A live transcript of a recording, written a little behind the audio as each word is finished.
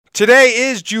Today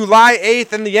is July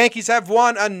 8th, and the Yankees have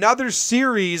won another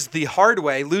series the hard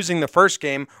way, losing the first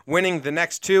game, winning the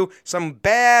next two. Some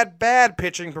bad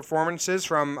pitching performances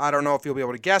from, I don't know if you'll be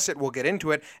able to guess it, we'll get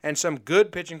into it, and some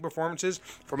good pitching performances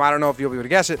from, I don't know if you'll be able to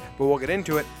guess it, but we'll get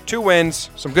into it. 2 wins,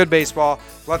 some good baseball.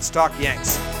 Let's talk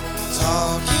Yanks.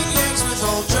 Talking Yanks with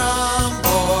old John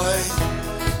Boy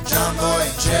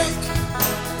and Jake.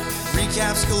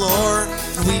 Recaps galore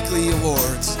and weekly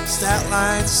awards, stat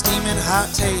lines, steaming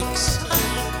hot takes.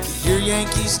 Get your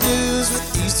Yankees news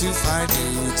with these two fine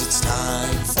dudes. It's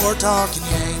time for Talking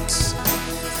Yanks.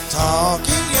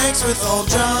 Talking Yanks with old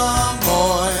John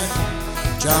Boy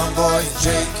and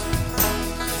Jake.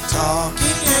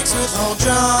 Talking Yanks with old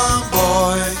John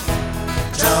Boy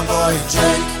and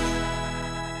Jake.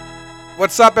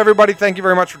 What's up, everybody? Thank you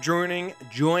very much for joining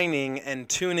and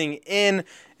tuning in.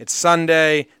 It's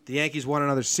Sunday. The Yankees won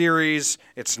another series.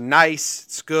 It's nice.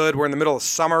 It's good. We're in the middle of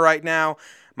summer right now.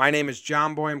 My name is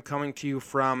John Boy. I'm coming to you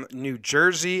from New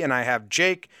Jersey, and I have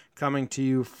Jake coming to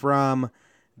you from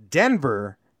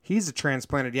Denver. He's a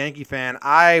transplanted Yankee fan.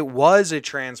 I was a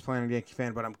transplanted Yankee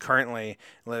fan, but I'm currently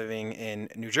living in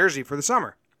New Jersey for the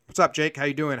summer. What's up, Jake? How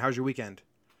you doing? How's your weekend?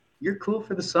 You're cool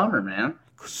for the summer, man.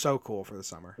 So cool for the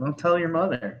summer. Don't tell your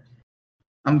mother.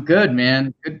 I'm good,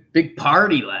 man. Good big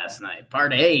party last night.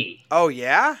 Party. Oh,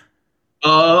 yeah?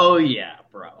 Oh, yeah,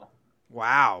 bro.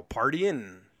 Wow,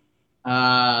 partying.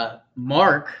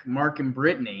 Mark and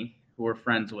Brittany, who we're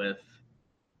friends with,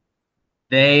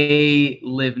 they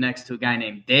live next to a guy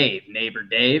named Dave, Neighbor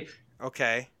Dave.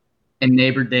 Okay. And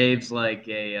Neighbor Dave's like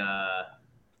a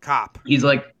cop. He's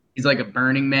like a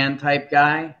Burning Man type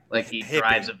guy. Like he Hippie.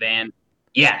 drives a van.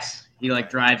 Yes. He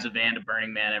drives a van to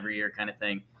Burning Man every year kind of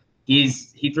thing.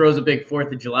 He throws a big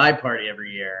 4th of July party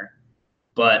every year,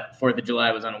 but 4th of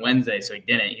July was on a Wednesday, so he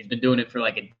didn't. He's been doing it for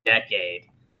like a decade.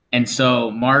 And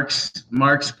so Mark's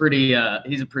pretty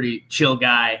he's a pretty chill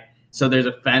guy. So there's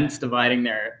a fence dividing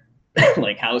their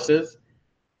like houses.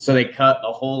 So they cut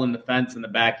a hole in the fence in the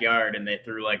backyard and they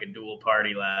threw like a dual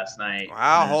party last night.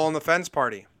 Wow, hole in the fence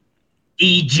party.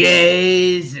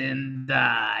 DJs and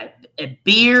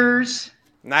beers.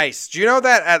 Nice. Do you know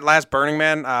that at last Burning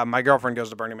Man, my girlfriend goes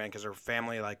to Burning Man because her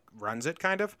family like runs it,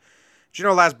 kind of. Do you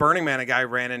know last Burning Man, a guy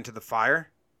ran into the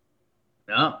fire?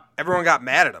 No. Everyone got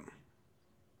mad at him.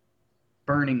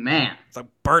 Burning Man. It's like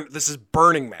this is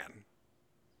Burning Man.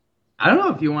 I don't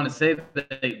know if you want to say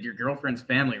that your girlfriend's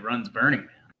family runs Burning Man.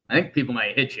 I think people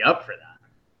might hit you up for that.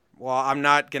 Well, I'm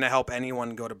not gonna help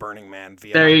anyone go to Burning Man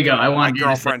via there you go. I my want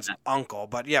girlfriend's uncle,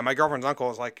 but yeah, my girlfriend's uncle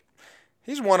is like.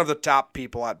 He's one of the top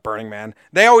people at Burning Man.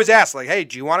 They always ask, like, hey,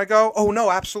 do you want to go? Oh, no,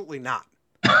 absolutely not.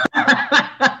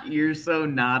 You're so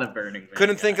not a Burning Man.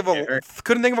 Couldn't think of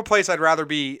a place I'd rather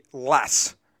be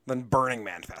less than Burning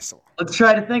Man Festival. Let's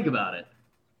try to think about it.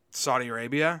 Saudi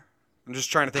Arabia? I'm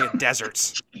just trying to think of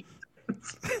deserts.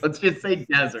 Let's just say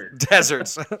desert.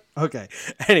 Deserts. Okay.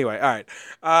 Anyway, all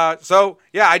right. So,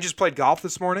 yeah, I just played golf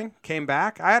this morning. Came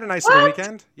back. I had a nice little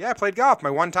weekend. Yeah, I played golf.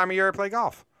 My one time a year I play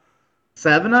golf.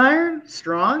 7-iron?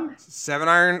 Strong?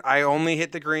 7-iron. I only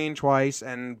hit the green twice,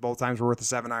 and both times were with the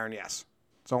 7-iron, yes.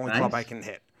 It's the only club I can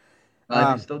hit.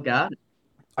 You still got it.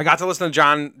 I got to listen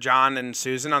to John and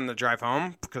Susan on the drive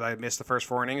home because I missed the first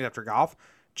 4 innings after golf.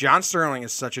 John Sterling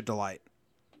is such a delight.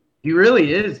 He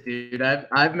really is, dude.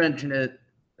 I've mentioned it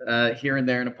here and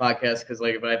there in a podcast because,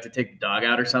 like, if I have to take the dog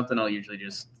out or something, I'll usually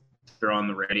just throw on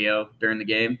the radio during the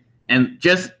game. And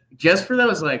just for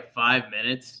those, like, 5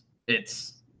 minutes,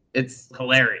 it's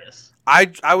hilarious.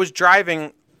 I was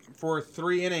driving for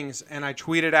 3 innings, and I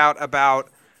tweeted out about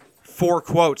 4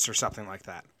 quotes or something like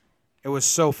that. It was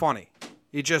so funny.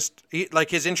 Like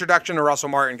his introduction to Russell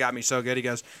Martin got me so good. He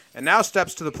goes, and now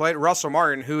steps to the plate Russell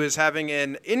Martin, who is having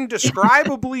an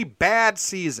indescribably bad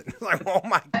season. Like, oh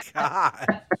my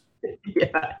God.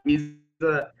 Yeah, he's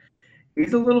a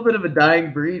little bit of a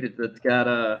dying breed that's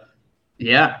got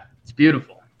it's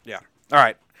beautiful. Yeah. All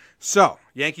right. So,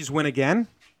 Yankees win again.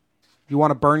 You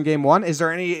want to burn game 1? Is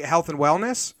there any health and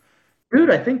wellness?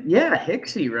 Dude, I think,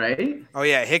 Hicksy, right? Oh,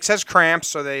 yeah. Hicks has cramps,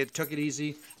 so they took it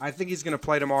easy. I think he's going to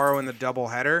play tomorrow in the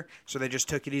doubleheader, so they just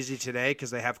took it easy today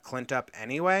because they have Clint up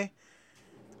anyway.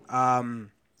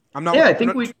 I'm not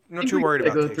too worried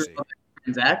about go through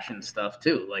transaction stuff,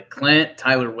 too. Like Clint,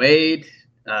 Tyler Wade,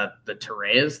 the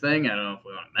Torres thing. I don't know if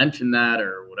we want to mention that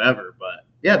or whatever, but,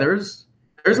 yeah, there's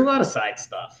a lot of side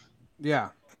stuff. Yeah.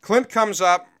 Clint comes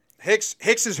up. Hicks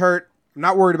is hurt. I'm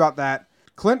not worried about that.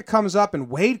 Clint comes up and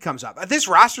Wade comes up. This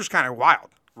roster's kind of wild.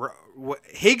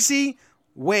 Higgsy,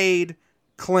 Wade,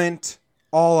 Clint,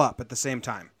 all up at the same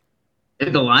time. The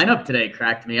lineup today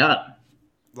cracked me up.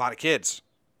 A lot of kids.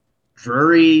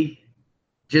 Drury,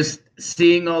 just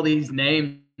seeing all these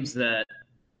names that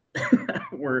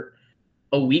were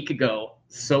a week ago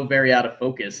so very out of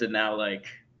focus, and now like,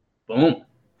 boom.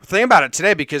 Think about it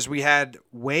today because we had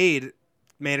Wade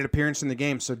made an appearance in the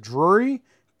game. So Drury,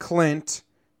 Clint,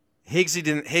 Higgy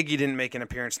didn't make an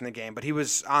appearance in the game, but he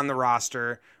was on the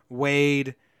roster.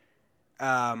 Wade,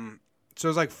 so it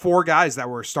was like 4 guys that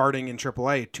were starting in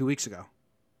AAA 2 weeks ago,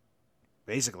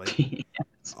 basically.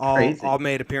 all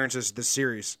made appearances this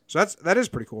series. So that is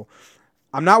pretty cool.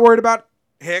 I'm not worried about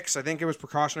Hicks. I think it was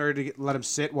precautionary to let him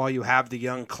sit while you have the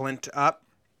young Clint up.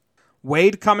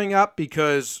 Wade coming up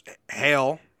because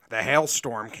the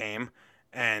hailstorm came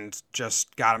and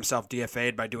just got himself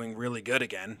DFA'd by doing really good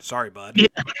again. Sorry, bud.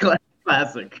 Yeah,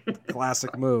 classic.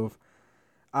 Classic move.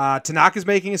 Tanaka's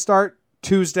making a start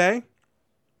Tuesday.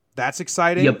 That's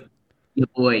exciting. Yep,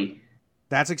 boy.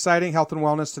 That's exciting. Health and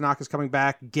wellness. Tanaka's coming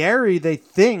back. Gary, they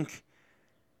think,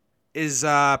 is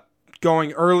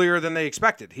going earlier than they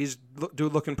expected. He's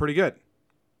looking pretty good.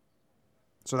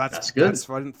 So that's good. That's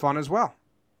fun as well.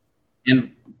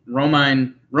 And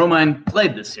Romine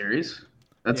played this series.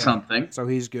 That's something. So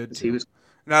he's good too.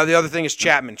 Now the other thing is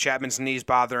Chapman. Chapman's knees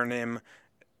bothering him.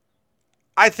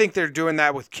 I think they're doing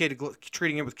that with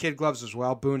treating him with kid gloves as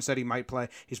well. Boone said he might play.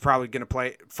 He's probably going to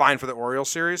play fine for the Orioles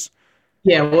series.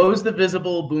 Yeah, what was the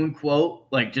visible Boone quote?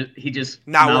 Like,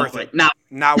 not worth it.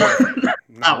 Not worth it.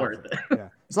 Not worth it. Yeah,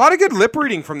 there's a lot of good lip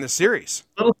reading from this series.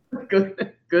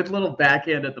 Good little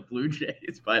backhand at the Blue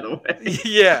Jays, by the way.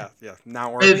 Yeah,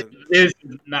 not worth it. It's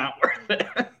not worth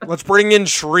it. Let's bring in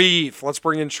Shreve.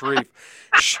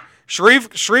 Shreve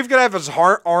could have his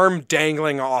arm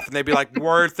dangling off, and they'd be like,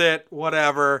 worth it,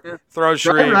 whatever. Throw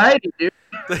Shreve. Try righty, dude.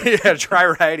 Yeah, try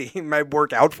righty. He might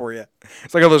work out for you.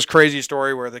 It's like all those crazy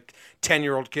story where the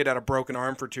 10-year-old kid had a broken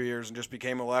arm for 2 years and just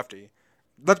became a lefty.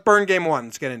 Let's burn game 1.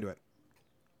 Let's get into it.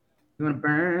 You want to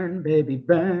burn, baby,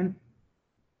 burn.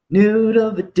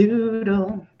 Noodle the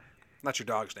doodle. That's your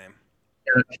dog's name.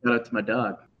 Shout out to my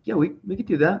dog. Yeah, we could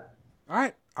do that. All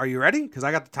right. Are you ready? Because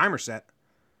I got the timer set.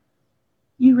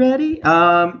 You ready?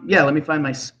 Yeah, let me find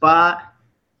my spot.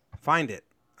 Find it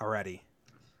already.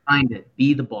 Find it.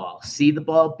 Be the ball. See the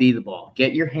ball, be the ball.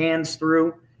 Get your hands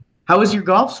through. How was your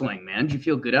golf swing, man? Did you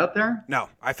feel good out there? No,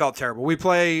 I felt terrible. We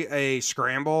play a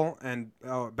scramble and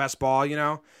best ball,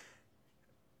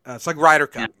 it's like Ryder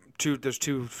Cup. Yeah. There's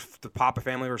two, the Papa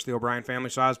family versus the O'Brien family.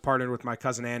 So I was partnered with my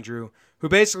cousin Andrew, who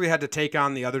basically had to take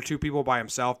on the other 2 people by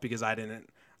himself because I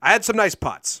didn't. I had some nice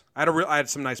putts. I had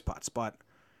some nice putts, but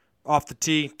off the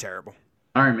tee, terrible.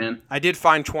 All right, man. I did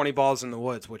find 20 balls in the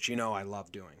woods, which I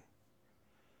love doing.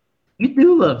 You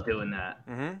do love doing that.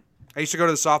 Mm-hmm. I used to go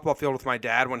to the softball field with my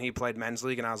dad when he played men's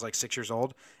league, and I was like 6 years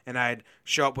old, and I'd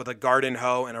show up with a garden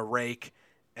hoe and a rake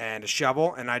and a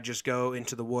shovel, and I'd just go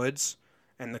into the woods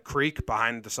and the creek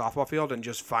behind the softball field and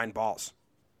just find balls.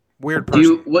 Weird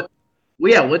person.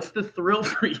 What's the thrill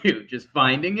for you? Just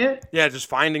finding it? Yeah, just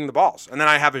finding the balls. And then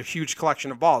I have a huge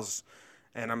collection of balls,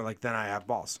 and I'm like, then I have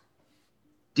balls.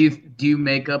 Do you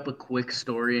make up a quick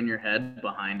story in your head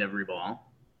behind every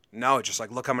ball? No, it's just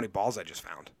like, look how many balls I just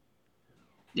found.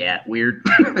 Yeah, weird.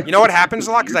 You know what happens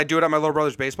a lot? Because I do it at my little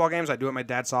brother's baseball games. I do it at my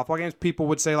dad's softball games. People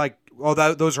would say, like, oh,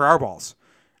 those are our balls.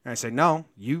 And I say, no,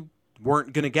 you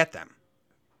weren't going to get them.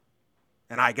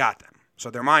 And I got them. So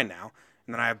they're mine now.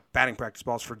 And then I have batting practice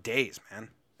balls for days, man.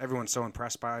 Everyone's so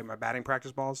impressed by my batting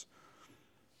practice balls.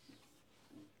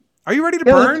 Are you ready to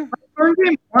burn? Burn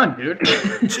game 1, dude.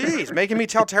 Jeez, making me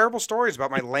tell terrible stories about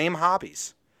my lame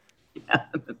hobbies. Yeah,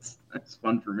 that's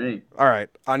fun for me. All right.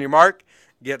 On your mark,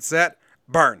 get set,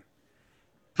 burn.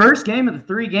 First game of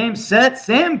the 3-game set,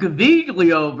 Sam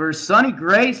Gaviglio versus Sonny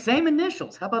Gray. Same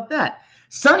initials. How about that?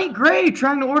 Sonny Gray,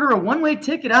 trying to order a one-way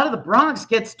ticket out of the Bronx,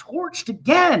 gets torched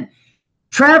again.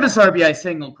 Travis RBI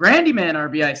single, Grandy Man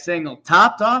RBI single,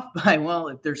 topped off by, well,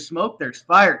 if there's smoke, there's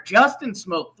fire. Justin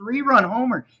Smoke, 3-run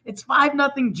homer. It's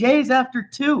 5-0 Jays after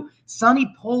 2.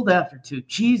 Sonny pulled after 2.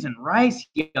 Cheese and rice,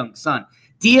 young son.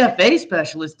 DFA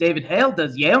specialist David Hale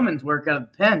does yeoman's work out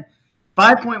of the pen.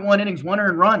 5.1 innings, 1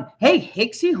 earned run. Hey,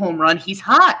 Hicksy home run. He's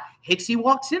hot. Hicksy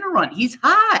walks in a run. He's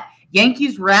hot.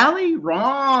 Yankees rally.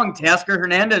 Wrong. Tasker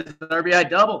Hernandez, RBI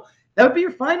double. That would be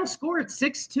your final score at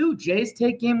 6-2. Jays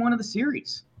take game 1 of the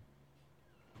series.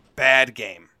 Bad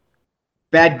game.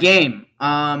 Bad game.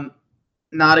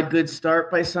 Not a good start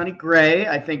by Sonny Gray.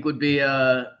 I think would be,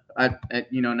 not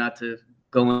to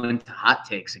go into hot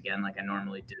takes again like I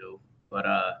normally do. But,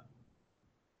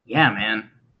 yeah, man.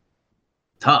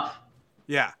 Tough.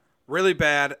 Yeah, really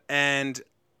bad. And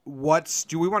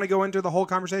do we want to go into the whole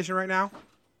conversation right now?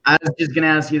 I was just gonna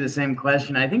ask you the same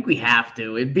question. I think we have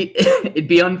to. It'd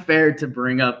be unfair to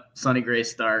bring up Sonny Gray's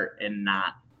start and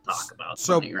not talk about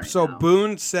So Sonny right now.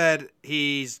 Boone said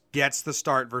he gets the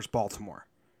start versus Baltimore.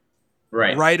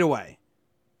 Right away.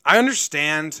 I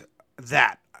understand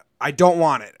that. I don't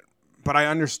want it, but I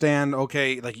understand,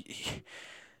 okay, like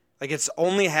it's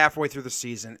only halfway through the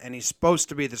season, and he's supposed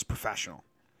to be this professional.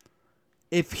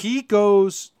 If he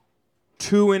goes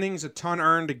 2 innings, a ton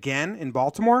earned again in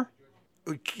Baltimore,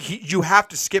 you have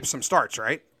to skip some starts,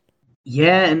 right?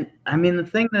 Yeah, and I mean, the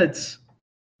thing that's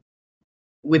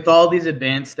with all these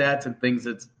advanced stats and things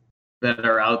that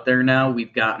are out there now,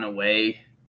 we've gotten away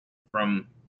from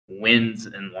wins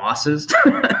and losses.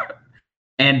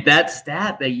 And that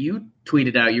stat that you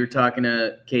tweeted out, you were talking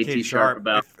to KT Sharp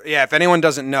about. If anyone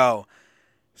doesn't know,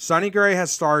 Sonny Gray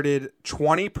has started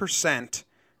 20%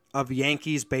 of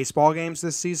Yankees baseball games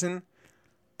this season,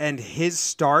 and his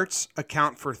starts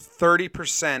account for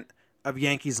 30% of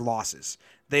Yankees losses.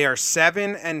 They are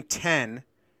 7-10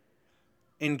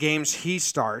 in games he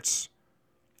starts,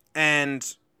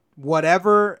 and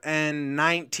whatever and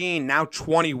 19, now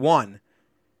 21.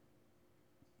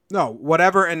 No,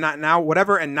 whatever and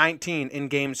 19 in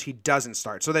games he doesn't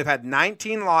start. So they've had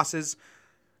 19 losses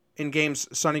in games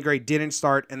Sonny Gray didn't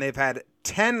start, and they've had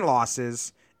 10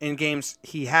 losses in games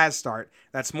he has start.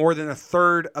 That's more than a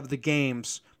third of the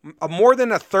games. More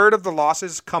than a third of the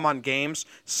losses come on games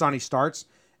Sonny starts.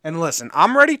 And listen,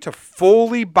 I'm ready to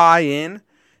fully buy in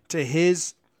to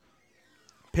his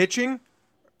pitching.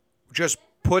 Just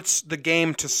puts the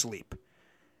game to sleep.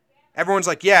 Everyone's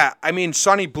like, yeah, I mean,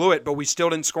 Sonny blew it, but we still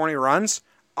didn't score any runs.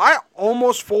 I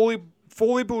almost fully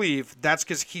believe that's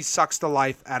because he sucks the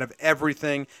life out of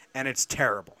everything, and it's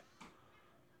terrible.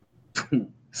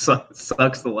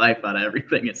 Sucks the life out of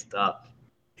everything. It's tough.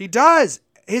 He does.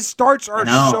 His starts are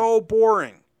so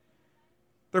boring.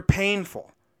 They're painful.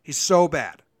 He's so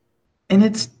bad. And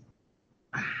it's,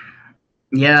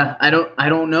 yeah, I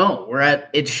don't know.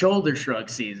 It's shoulder shrug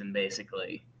season,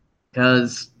 basically.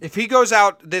 Because if he goes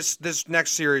out this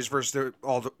next series versus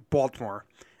Baltimore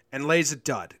and lays a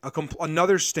dud,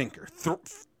 another stinker,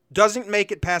 doesn't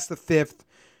make it past the 5th,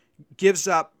 gives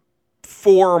up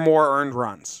 4 or more earned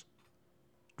runs,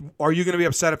 are you going to be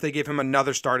upset if they give him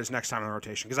another start his next time in the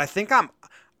rotation? Because I think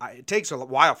it takes a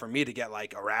while for me to get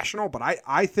like irrational, but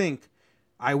I think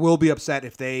I will be upset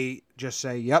if they just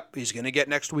say, yep, he's going to get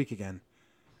next week again.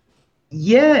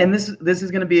 Yeah, and this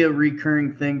is going to be a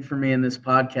recurring thing for me in this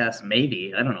podcast.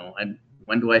 Maybe, I don't know.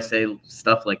 When do I say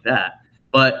stuff like that?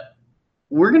 But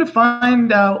we're going to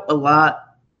find out a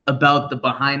lot about the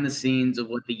behind the scenes of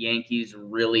what the Yankees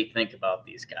really think about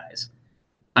these guys.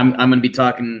 I'm going to be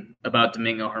talking about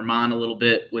Domingo Germán a little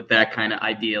bit with that kind of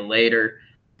idea later.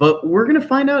 But we're going to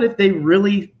find out if they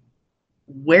really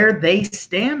where they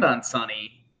stand on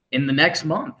Sonny in the next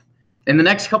month, in the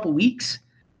next couple weeks.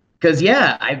 Because,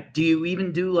 do you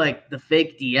even do, like, the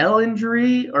fake DL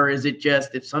injury? Or is it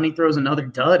just, if Sonny throws another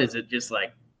dud, is it just,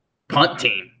 like, punt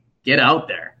team, get out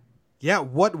there? Yeah,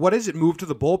 what is it, move to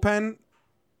the bullpen?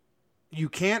 You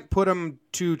can't put him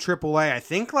to AAA. I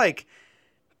think, like,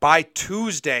 by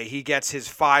Tuesday he gets his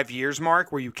 5 years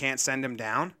mark where you can't send him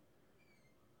down.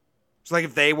 So, like,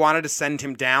 if they wanted to send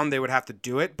him down, they would have to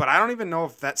do it. But I don't even know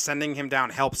if that sending him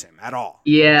down helps him at all.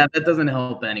 Yeah, that doesn't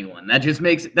help anyone. That just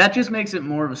makes it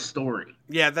more of a story.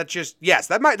 Yeah,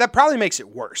 that probably makes it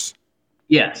worse.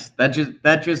 Yes, that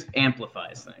just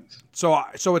amplifies things. So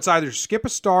it's either skip a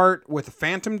start with a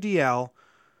phantom DL,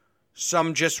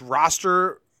 some just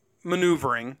roster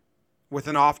maneuvering with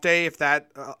an off day if that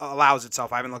allows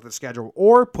itself. I haven't looked at the schedule,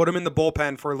 or put him in the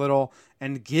bullpen for a little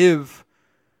and give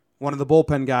one of the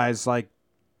bullpen guys like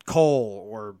Cole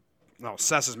or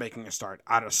Cess is making a start.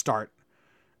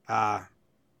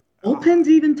 Bullpen's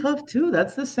even tough too.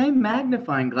 That's the same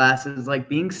magnifying glass as like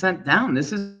being sent down.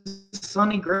 This is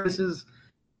Sonny Gray. This is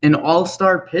an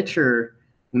all-star pitcher.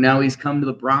 Now he's come to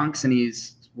the Bronx and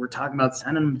we're talking about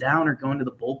sending him down or going to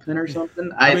the bullpen or something.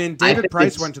 I mean, David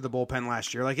Price went to the bullpen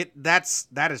last year. Like that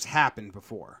has happened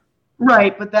before.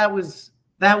 Right, but that was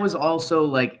also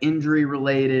like injury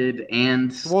related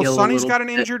and skill. Well, Sonny's got an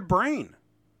injured brain.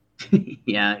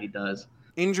 Yeah, he does.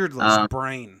 Injuredless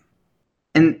brain.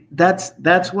 And that's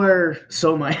where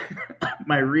my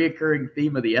reoccurring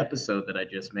theme of the episode that I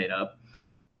just made up.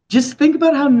 Just think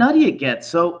about how nutty it gets.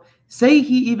 So say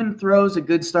he even throws a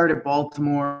good start at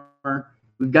Baltimore.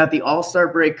 We've got the All-Star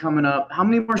break coming up. How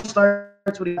many more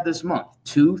starts would he have this month?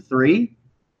 2, 3?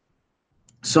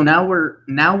 So now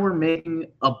we're making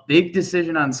a big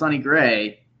decision on Sonny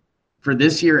Gray for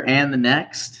this year and the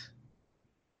next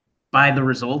by the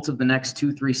results of the next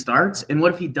 2, 3 starts. And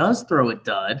what if he does throw a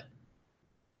dud?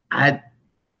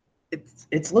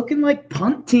 It's looking like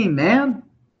punt team, man.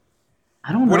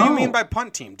 I don't know. What do you mean by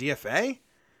punt team? DFA?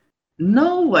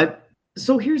 No,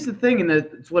 so here's the thing, and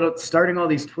it's what starting all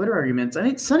these Twitter arguments. I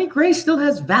think Sonny Gray still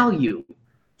has value.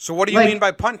 So what do you mean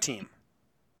by punt team?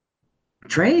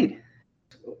 Trade.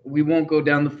 We won't go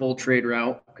down the full trade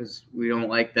route because we don't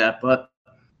like that. But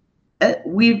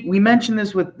we mentioned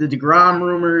this with the DeGrom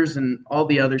rumors and all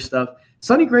the other stuff.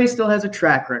 Sonny Gray still has a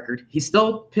track record. He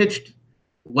still pitched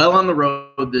well on the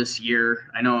road this year.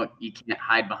 I know you can't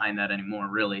hide behind that anymore,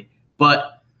 really.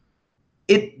 But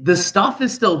the stuff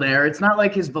is still there. It's not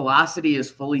like his velocity is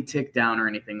fully ticked down or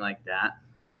anything like that.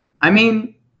 I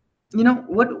mean,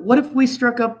 what if we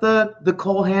struck up the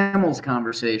Cole Hamels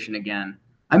conversation again?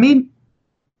 I mean,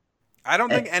 I don't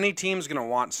think any team's going to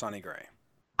want Sonny Gray.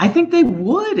 I think they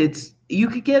would. You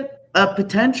could get a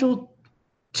potential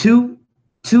 2-3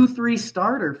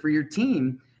 starter for your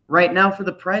team right now for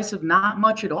the price of not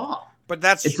much at all. But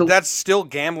that's still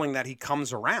gambling that he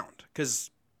comes around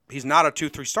because he's not a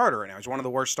 2-3 starter right now. He's one of the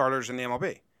worst starters in the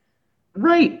MLB.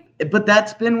 Right, but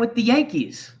that's been with the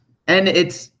Yankees. And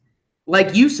it's,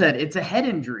 like you said, it's a head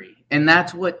injury. And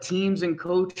that's what teams and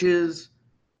coaches,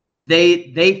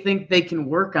 they think they can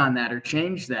work on that or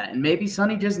change that. And maybe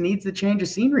Sonny just needs to change of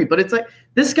scenery. But it's like,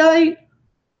 this guy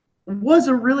was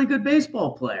a really good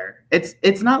baseball player.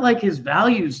 It's not like his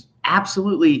value's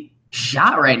absolutely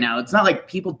shot right now. It's not like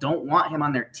people don't want him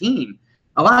on their team.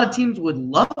 A lot of teams would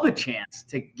love a chance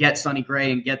to get Sonny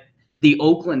Gray and get the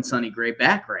Oakland Sonny Gray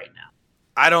back right now.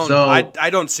 I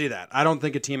don't see that. I don't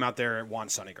think a team out there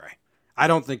wants Sonny Gray. I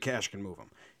don't think cash can move him.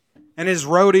 And his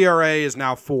road ERA is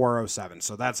now 4.07,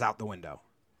 so that's out the window.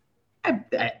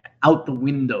 Out the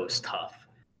window's tough,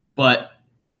 but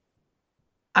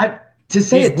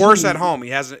he's worse at home. He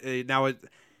has now.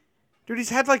 Dude, he's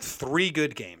had like 3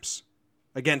 good games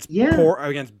against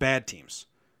bad teams.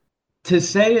 To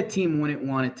say a team wouldn't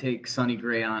want to take Sonny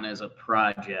Gray on as a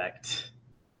project.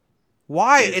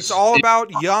 Why? It's all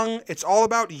about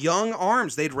young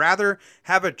arms. They'd rather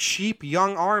have a cheap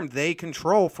young arm they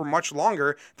control for much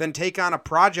longer than take on a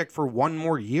project for 1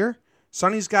 more year.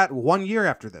 Sonny's got 1 year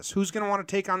after this. Who's going to want to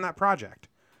take on that project?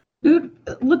 Dude,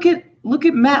 look at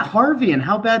Matt Harvey and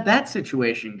how bad that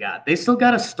situation got. They still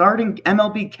got a starting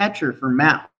MLB catcher for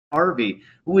Matt Harvey,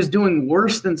 who was doing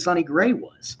worse than Sonny Gray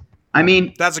was. I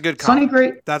mean, that's a good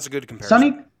That's a good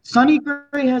comparison. Sonny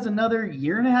Gray has another 1.5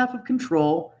 years of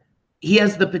control. He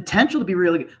has the potential to be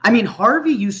really good. I mean,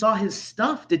 Harvey, you saw his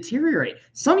stuff deteriorate.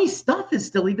 Sonny's stuff is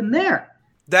still even there.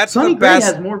 Sonny Gray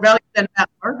has more value than Matt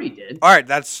Harvey did. All right,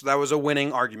 that was a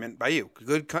winning argument by you.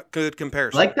 Good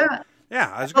comparison. Like that. Yeah,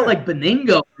 that's I felt good. like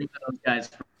Domingo for those guys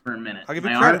for a minute. I'll give you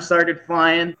My credit. arm started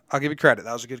flying. I'll give you credit.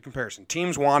 That was a good comparison.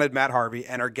 Teams wanted Matt Harvey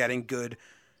and are getting good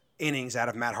innings out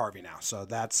of Matt Harvey now. So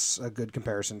that's a good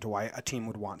comparison to why a team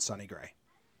would want Sonny Gray.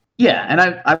 Yeah, and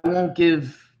I won't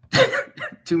give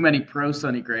too many pro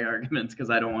Sonny Gray arguments because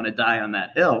I don't want to die on that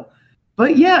hill.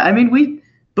 But yeah, I mean,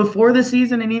 before the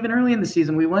season and even early in the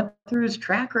season, we went through his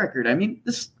track record. I mean,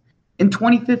 in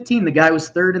 2015, the guy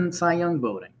was 3rd in Cy Young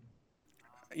voting.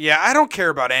 Yeah, I don't care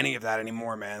about any of that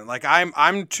anymore, man. Like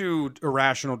I'm too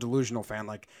irrational, delusional fan.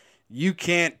 Like you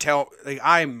can't tell. Like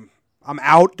I'm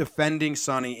out defending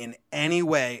Sonny in any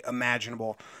way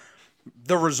imaginable.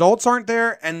 The results aren't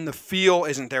there, and the feel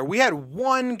isn't there. We had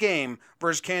 1 game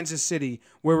versus Kansas City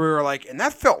where we were like, and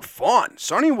that felt fun.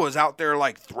 Sonny was out there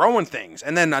like throwing things.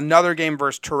 And then another game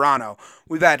versus Toronto.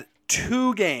 We've had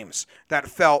 2 games that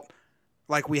felt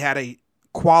like we had a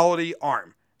quality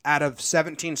arm out of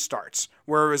 17 starts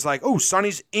where it was like, oh,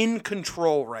 Sonny's in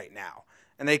control right now.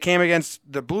 And they came against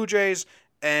the Blue Jays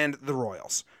and the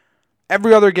Royals.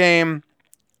 Every other game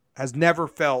has never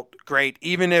felt great,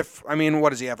 even if, I mean,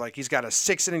 what does he have? Like, he's got a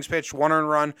 6 innings pitched, 1 earned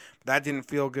run, but that didn't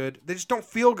feel good. They just don't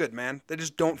feel good, man. They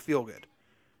just don't feel good.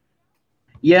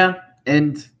 Yeah,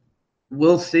 and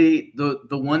we'll see. The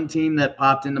one team that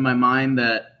popped into my mind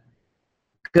that,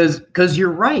 because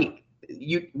you're right.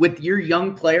 With your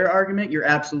young player argument, you're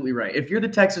absolutely right. If you're the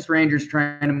Texas Rangers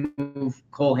trying to move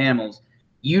Cole Hamels,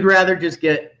 you'd rather just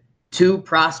get 2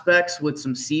 prospects with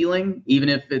some ceiling, even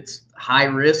if it's high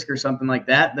risk or something like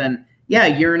that, then yeah,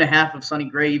 1.5 years of Sonny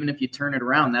Gray, even if you turn it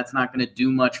around, that's not going to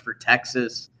do much for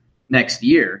Texas next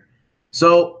year.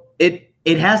 So it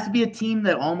has to be a team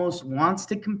that almost wants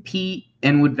to compete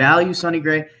and would value Sonny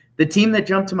Gray. The team that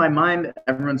jumped to my mind,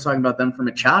 everyone's talking about them for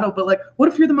Machado, but like, what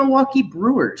if you're the Milwaukee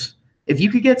Brewers? If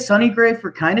you could get Sonny Gray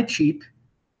for kind of cheap,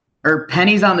 or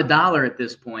pennies on the dollar at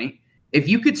this point, if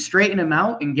you could straighten him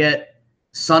out and get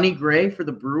Sonny Gray for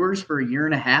the Brewers for 1.5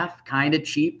 years, kind of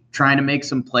cheap, trying to make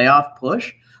some playoff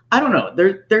push, I don't know.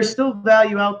 There's still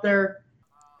value out there.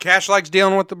 Cash likes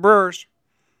dealing with the Brewers.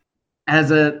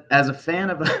 as a fan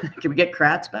of, can we get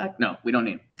Kratz back? No, we don't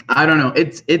need him. I don't know.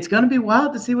 It's gonna be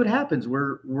wild to see what happens.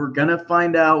 We're gonna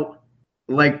find out,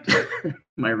 like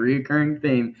my reoccurring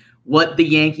theme, what the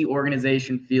Yankee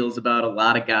organization feels about a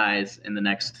lot of guys in the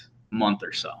next month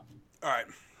or so. All right,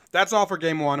 that's all for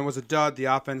game one. It was a dud. The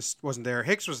offense wasn't there.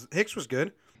 Hicks was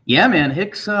good. Yeah, man.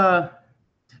 Hicks,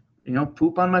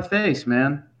 poop on my face,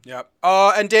 man. Yep.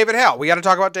 And David Hale. We got to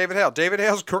talk about David Hale. David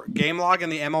Hale's game log in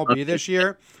the MLB this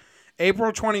year.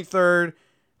 April 23rd,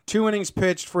 2 innings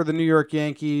pitched for the New York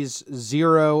Yankees,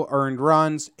 0 earned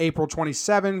runs. April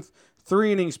 27th,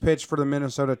 3 innings pitched for the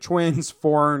Minnesota Twins,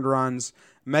 4 earned runs.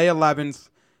 May 11th,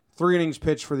 3 innings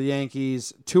pitched for the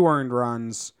Yankees, 2 earned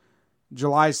runs.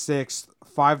 July 6th,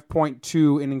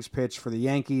 5.2 innings pitched for the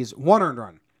Yankees, 1 earned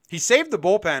run. He saved the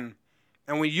bullpen,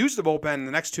 and we used the bullpen in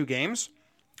the next 2 games.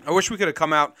 I wish we could have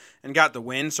come out and got the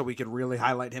win so we could really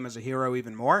highlight him as a hero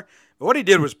even more. But what he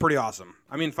did was pretty awesome.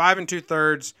 I mean, 5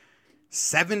 2/3,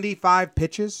 75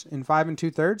 pitches in 5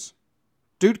 2/3.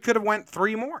 Dude could have went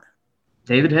 3 more.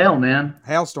 David Hale, man.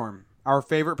 Hailstorm, our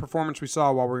favorite performance we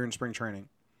saw while we were in spring training.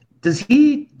 Does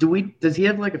he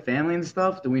have like a family and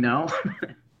stuff? Do we know?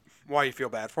 Why, you feel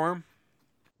bad for him?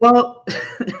 Well,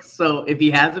 so if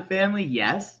he has a family,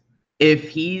 yes. If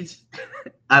he's,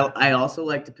 I also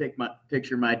like to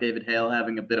picture my David Hale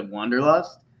having a bit of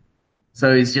wanderlust.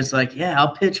 So he's just like, yeah,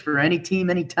 I'll pitch for any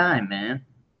team, anytime, man.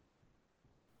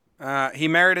 He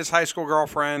married his high school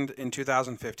girlfriend in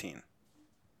 2015.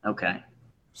 Okay.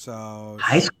 So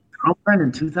high school girlfriend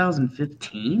in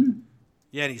 2015?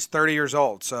 Yeah, and he's 30 years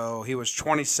old. So he was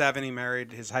 27. He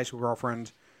married his high school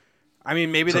girlfriend. I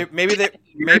mean, maybe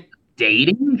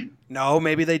dating? No,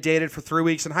 maybe they dated for 3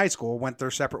 weeks in high school, went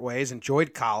their separate ways,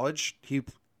 enjoyed college. He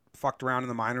fucked around in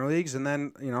the minor leagues, and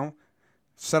then,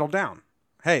 settled down.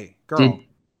 Hey, girl.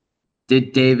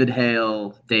 Did David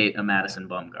Hale date a Madison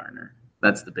Bumgarner?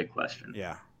 That's the big question.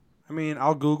 Yeah. I mean,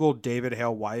 I'll Google David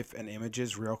Hale wife and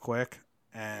images real quick,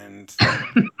 and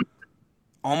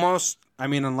unless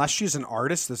she's an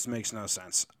artist, this makes no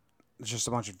sense. It's just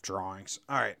a bunch of drawings.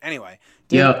 All right, anyway.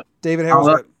 David Hale's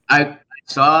good.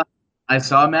 I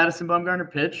saw Madison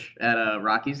Bumgarner pitch at a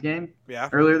Rockies game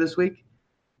earlier this week,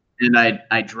 and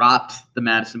I dropped the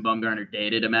Madison Bumgarner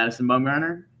dated a Madison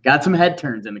Bumgarner. Got some head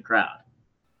turns in the crowd.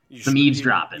 Some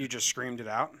eavesdropping. You just screamed it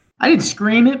out? I didn't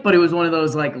scream it, but it was one of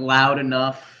those like loud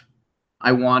enough.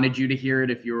 I wanted you to hear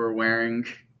it if you were wearing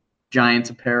Giants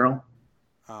apparel.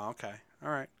 Oh, okay.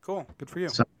 All right. Cool. Good for you.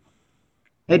 So,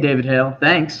 hey, David Hale.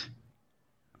 Thanks.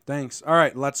 All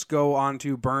right. Let's go on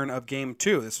to burn of game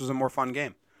 2. This was a more fun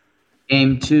game.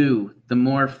 Game 2, the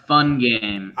more fun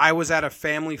game. I was at a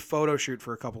family photo shoot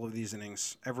for a couple of these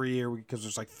innings every year because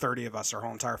there's like 30 of us. Our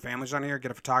whole entire family's on here.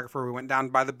 Get a photographer. We went down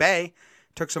by the bay,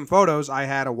 took some photos. I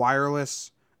had a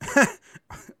wireless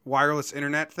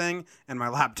internet thing, and my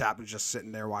laptop was just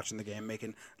sitting there watching the game,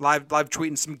 making live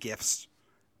tweeting some GIFs.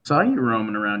 Saw you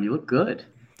roaming around. You look good.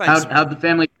 Thanks, how'd the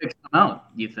family pick them out,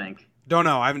 you think? Don't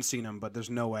know. I haven't seen them, but there's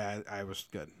no way I was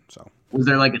good. So was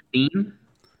there like a theme?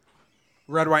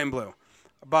 Red, white, and blue.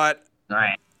 But all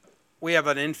right. We have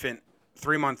an infant,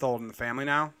 3-month-old in the family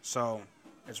now. So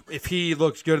if he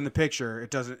looks good in the picture, it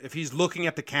doesn't. If he's looking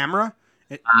at the camera,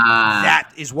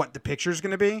 that is what the picture is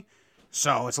going to be.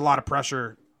 So it's a lot of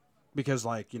pressure because,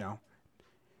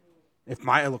 if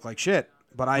I look like shit,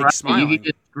 but I smile. You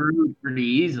get screwed pretty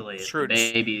easily. Screwed.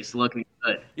 The baby's looking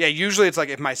good. Yeah, usually it's like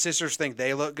if my sisters think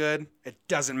they look good, it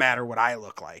doesn't matter what I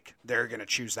look like. They're going to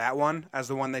choose that one as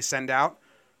the one they send out.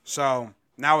 So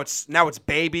now it's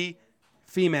baby,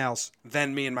 females,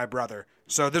 then me and my brother.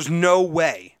 So there's no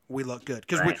way we look good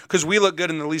because we look good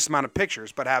in the least amount of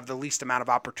pictures, but have the least amount of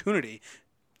opportunity.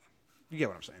 You get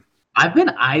what I'm saying? I've been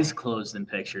eyes closed in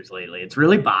pictures lately. It's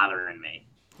really bothering me.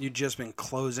 You've just been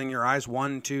closing your eyes.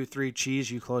 1, 2, 3,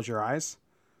 cheese. You close your eyes.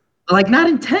 Like not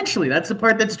intentionally. That's the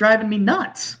part that's driving me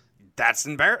nuts. That's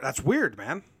weird,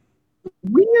 man.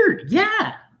 Weird,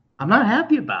 yeah. I'm not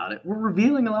happy about it. We're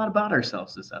revealing a lot about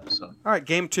ourselves this episode. All right,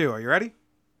 game 2. Are you ready?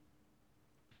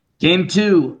 Game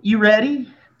 2. You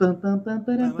ready? Boom, boom, boom,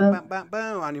 boom, boom, boom,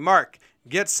 boom. On your mark,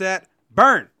 get set,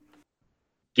 burn.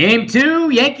 Game 2,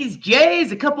 Yankees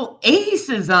Jays, a couple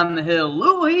aces on the hill.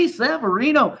 Luis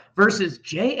Severino versus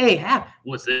J.A. Happ.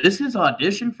 Was this his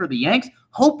audition for the Yanks?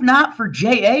 Hope not for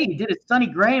J.A. He did a Sonny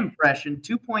Gray impression,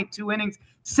 2.2 innings,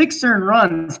 6 earned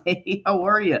runs. Hey, how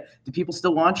are you? Do people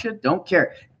still want you? Don't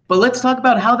care. But let's talk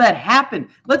about how that happened.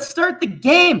 Let's start the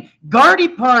game. Gardy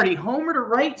party, homer to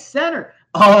right center.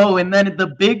 Oh, and then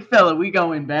the big fella, we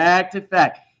going back to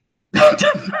back.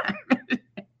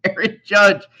 Aaron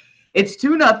Judge It's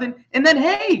 2-0. And then,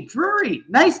 hey, Drury,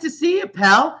 nice to see you,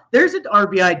 pal. There's an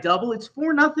RBI double. It's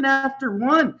 4-0 after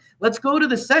 1. Let's go to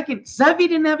the second. Sevy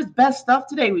didn't have his best stuff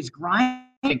today. He was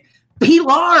grinding.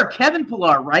 Kevin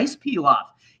Pillar, Rice Pilaf.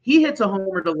 He hits a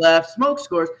homer to left. Smoke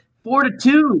scores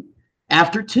 4-2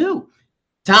 after 2.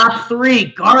 Top 3,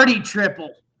 Gardy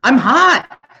triple. I'm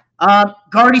hot.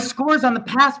 Gardy scores on the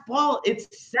pass ball.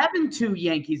 It's 7-2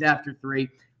 Yankees after 3.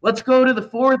 Let's go to the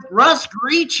 4th. Russ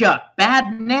Grichuk,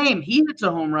 bad name. He hits a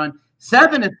home run,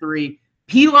 7-3.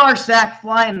 Pilar sack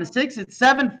fly in the 6th. It's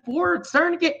 7-4. It's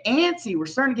starting to get antsy. We're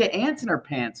starting to get ants in our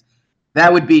pants.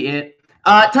 That would be it.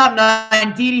 Top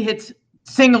 9, Didi hits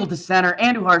single to center.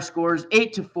 Andujar scores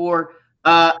 8-4.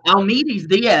 Almides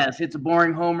Diaz hits a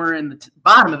boring homer in the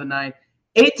bottom of the 9th.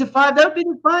 8-5. That would be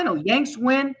the final. Yanks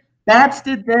win. Bats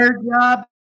did their job.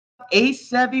 Ace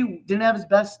Sevy didn't have his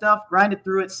best stuff. Grinded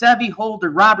through it. Sevy,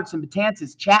 Holder, Robertson,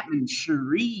 Betances, Chapman,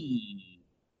 Shreve.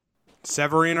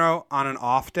 Severino on an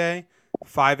off day,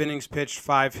 5 innings pitched,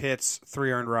 5 hits,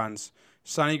 3 earned runs.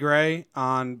 Sonny Gray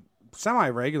on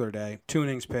semi-regular day, 2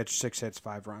 innings pitched, 6 hits,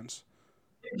 5 runs.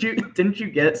 Didn't you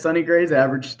get Sonny Gray's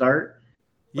average start?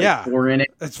 Yeah. 4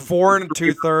 innings. It's 4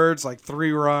 2/3, like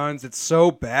 3 runs. It's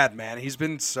so bad, man. He's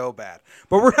been so bad.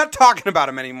 But we're not talking about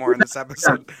him anymore in this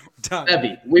episode. We're done.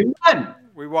 Sevy, we won.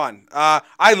 We won.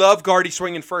 I love Gardy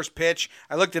swinging first pitch.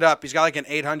 I looked it up. He's got like an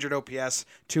 800 OPS,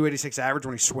 286 average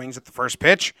when he swings at the first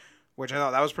pitch, which I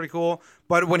thought that was pretty cool.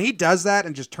 But when he does that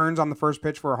and just turns on the first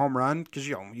pitch for a home run, because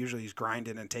usually he's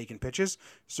grinding and taking pitches,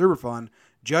 super fun.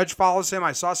 Judge follows him.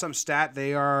 I saw some stat.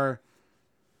 They are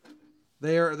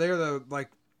the like.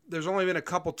 There's only been a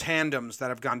couple tandems that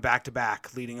have gone back to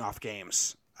back leading off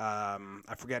games. I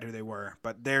forget who they were,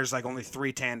 but there's like only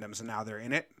 3 tandems and now they're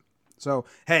in it. So,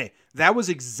 hey, that was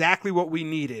exactly what we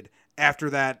needed after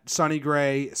that Sonny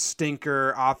Gray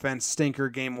stinker offense stinker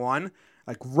game 1.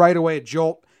 Like right away a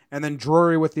jolt, and then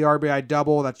Drury with the RBI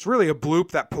double. That's really a bloop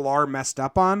that Pilar messed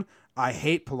up on. I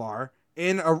hate Pilar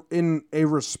in a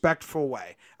respectful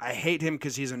way. I hate him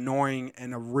because he's annoying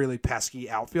and a really pesky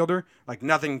outfielder. Like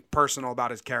nothing personal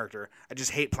about his character. I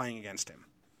just hate playing against him.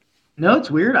 No, it's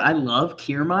weird. I love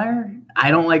Kiermaier. I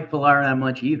don't like Pilar that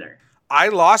much either. I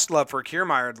lost love for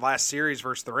Kiermaier last series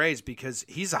versus the Rays because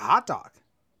he's a hot dog.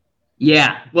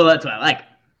 Yeah, well, that's what I like.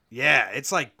 Yeah,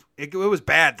 it's like it was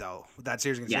bad though with that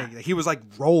series. Yeah. He was like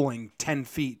rolling 10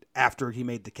 feet after he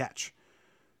made the catch.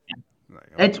 Yeah.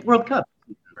 Like, It's World Cup,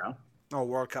 bro. Oh,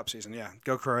 World Cup season, yeah.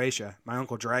 Go Croatia. My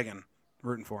Uncle Dragon.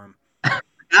 Rooting for him.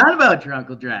 Forgot about your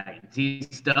Uncle Dragon. Is he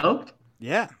stoked?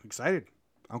 Yeah, excited.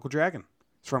 Uncle Dragon.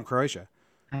 It's from Croatia.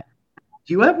 Do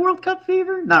you have World Cup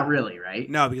fever? Not really, right?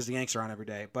 No, because the Yanks are on every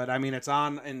day. But, I mean, it's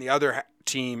on in the other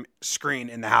team screen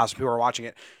in the house. People are watching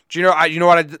it. Do you know, you know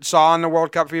what I saw on the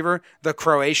World Cup fever? The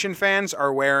Croatian fans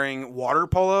are wearing water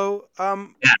polo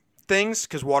things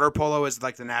because water polo is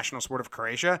like the national sport of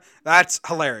Croatia. That's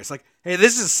hilarious. Like, hey,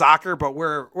 this is soccer, but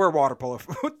we're a water polo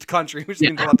country. We just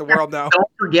need to let the world know.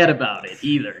 Don't forget about it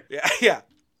either. Yeah.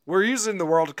 We're using the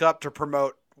World Cup to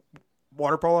promote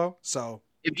water polo. So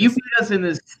if you beat us in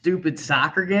this stupid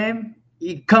soccer game,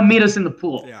 you come meet us in the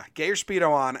pool. Yeah, get your Speedo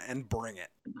on and bring it.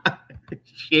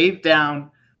 Shave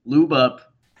down, lube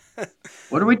up.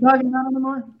 What are we talking about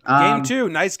anymore? Game 2,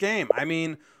 nice game. I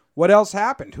mean, what else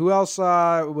happened? Who else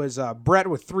was Brett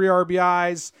with 3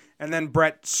 RBIs, and then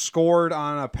Brett scored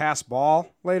on a pass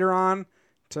ball later on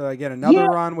to get another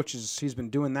run, which is he's been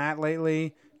doing that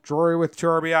lately. Drury with 2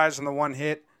 RBIs and the 1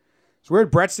 hit. It's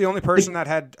weird. Brett's the only person that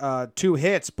had 2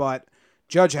 hits, but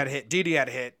Judge had a hit, Didi had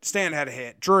a hit, Stan had a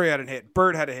hit, Drury had a hit,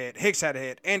 Bird had a hit, Hicks had a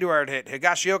hit, Andujar had a hit,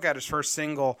 Higashioka had his first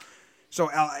single. So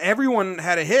everyone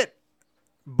had a hit,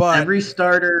 but every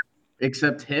starter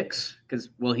except Hicks, because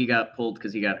he got pulled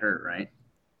because he got hurt, right?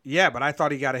 Yeah, but I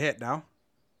thought he got a hit. No,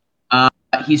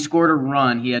 he scored a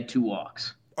run. He had 2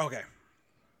 walks. Okay.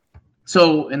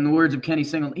 So, in the words of Kenny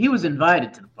Singleton, he was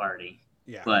invited to the party.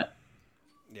 Yeah, but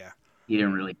yeah, he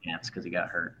didn't really dance because he got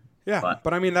hurt. Yeah,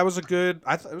 but I mean that was a good.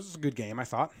 It was a good game. I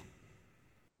thought.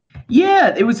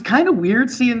 Yeah, it was kind of weird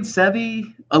seeing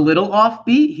Sevy a little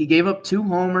offbeat. He gave up 2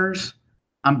 homers.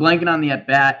 I'm blanking on the at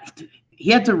bat.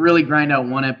 He had to really grind out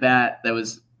 1 at bat. That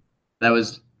was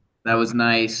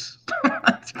nice.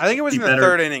 I think it was in the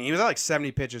 3rd inning. He was at like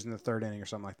 70 pitches in the 3rd inning or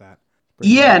something like that.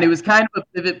 Yeah, and it was kind of a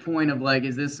pivot point of like,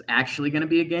 is this actually going to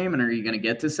be a game, and are you going to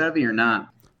get to Sevy or not?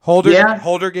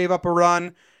 Holder gave up a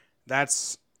run.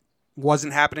 That's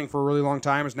wasn't happening for a really long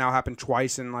time. It's now happened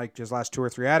twice in like his last 2 or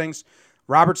 3 outings.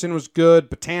 Robertson was good.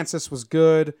 Betances was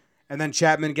good. And then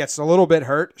Chapman gets a little bit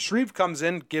hurt. Shreve comes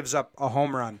in, gives up a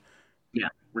home run. Yeah,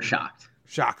 we're shocked.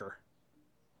 Shocker.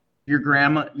 Your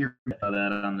grandma,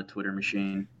 that on the Twitter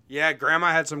machine. Yeah,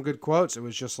 Grandma had some good quotes. It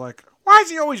was just like, why is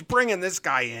he always bringing this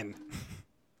guy in?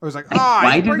 It was like,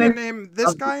 he's bringing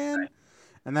this guy in?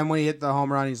 And then when he hit the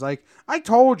home run, he's like, I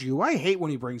told you, I hate when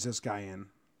he brings this guy in.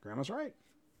 Grandma's right.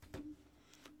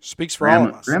 Speaks for all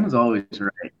of us. Grandma's always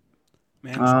right.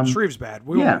 Man, Shreve's bad.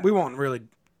 We won't really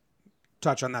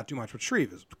touch on that too much, but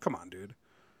Shreve is, come on, dude.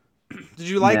 Did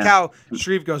you like how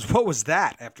Shreve goes, what was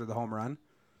that after the home run?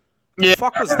 The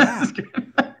fuck was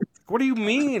that? What do you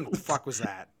mean, what the fuck was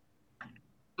that?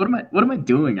 What am I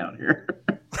doing out here?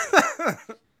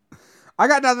 I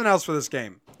got nothing else for this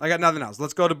game. I got nothing else.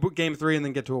 Let's go to game 3 and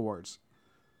then get to awards.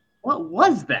 What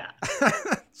was that?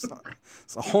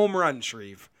 It's a home run,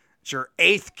 Shreve. It's your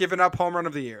 8th given up home run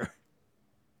of the year.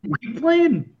 We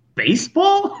playing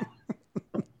baseball?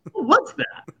 What's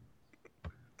that?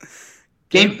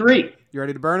 Game 3. You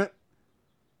ready to burn it?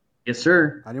 Yes,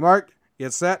 sir. On your mark,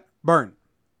 get set, burn.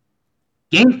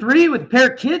 Game 3 with a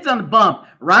pair of kids on the bump.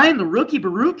 Ryan the Rookie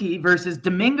Baruki versus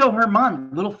Domingo Herman.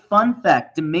 Little fun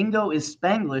fact, Domingo is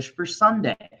Spanglish for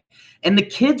Sunday. And the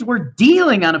kids were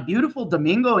dealing on a beautiful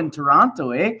Domingo in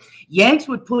Toronto, eh? Yanks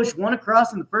would push one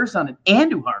across in the first on an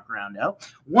Andujar ground out.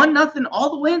 1-0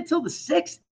 all the way until the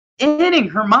 6th inning.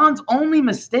 Herman's only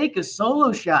mistake, a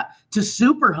solo shot to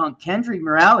super hunk Kendry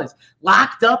Morales.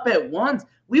 Locked up at once.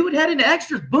 We would head into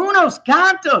extras. Buenos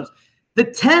Cantos. The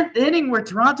 10th inning where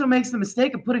Toronto makes the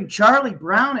mistake of putting Charlie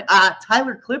Brown,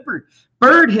 Tyler Clippard,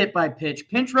 bird hit by pitch,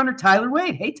 pinch runner Tyler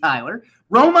Wade. Hey, Tyler.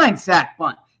 Romine sack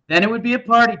bunt. Then it would be a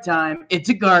party time. It's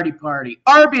a Gardy party.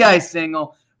 RBI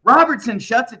single. Robertson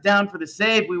shuts it down for the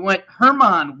save. We went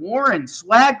Herman, Warren,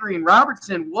 Swaggreen,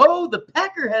 Robertson. Whoa, the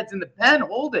Peckerheads in the pen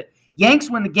hold it.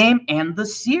 Yanks win the game and the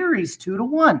series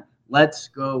 2-1. Let's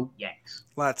go Yanks.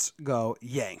 Let's go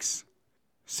Yanks.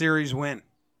 Series win.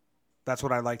 That's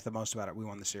what I liked the most about it. We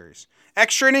won the series.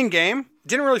 Extra inning game.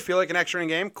 Didn't really feel like an extra inning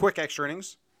game. Quick extra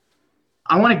innings.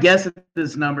 I want to guess at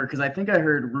this number because I think I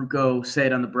heard Ruocco say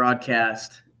it on the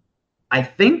broadcast. I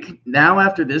think now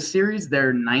after this series,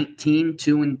 they're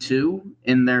 19-2-2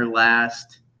 in their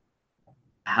last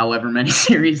however many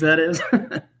series that is.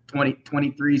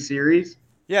 23 series.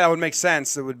 Yeah, that would make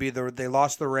sense. It would be they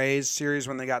lost the Rays series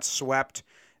when they got swept,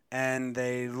 and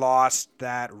they lost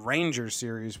that Rangers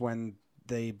series when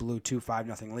they blew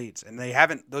 2-5-0 leads. And they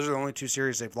haven't, those are the only 2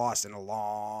 series they've lost in a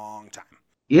long time.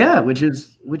 Yeah, which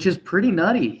is pretty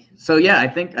nutty. So yeah, I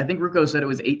think Ruocco said it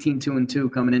was 18-2-2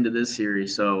 coming into this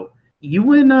series. So you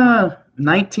win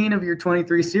 19 of your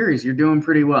 23 series. You're doing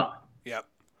pretty well. Yep.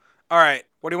 All right.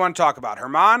 What do you want to talk about?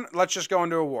 Herman, let's just go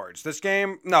into awards. This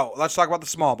game, no, let's talk about the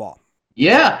small ball.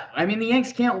 Yeah. I mean, the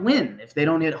Yanks can't win if they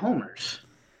don't hit homers.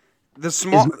 The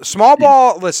small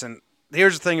ball, listen,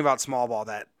 here's the thing about small ball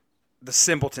that the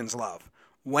simpletons love.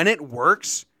 When it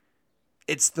works,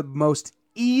 it's the most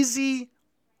easiest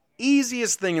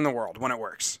thing in the world when it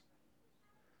works.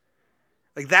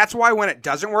 Like, that's why when it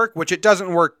doesn't work, which it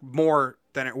doesn't work more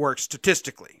than it works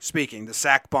statistically speaking, the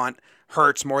sack bunt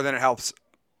hurts more than it helps,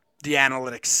 the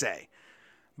analytics say.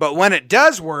 But when it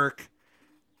does work,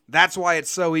 that's why it's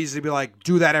so easy to be like,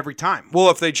 do that every time. Well,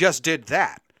 if they just did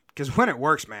that, because when it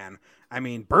works, man, I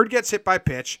mean, Bird gets hit by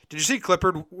pitch. Did you see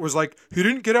Clippard was like, he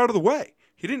didn't get out of the way.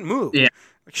 He didn't move. Yeah.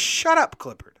 Like, shut up,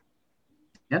 Clippard.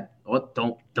 Yeah. Well,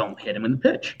 don't hit him in the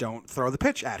pitch. Don't throw the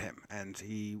pitch at him. And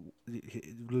he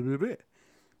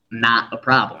not a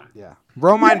problem. Yeah.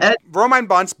 Romine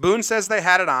bunts. Boone says they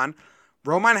had it on.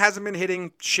 Romine hasn't been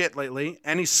hitting shit lately,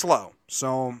 and he's slow.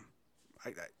 So,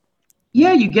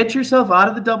 yeah, you get yourself out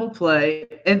of the double play.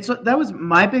 And so that was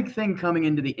my big thing coming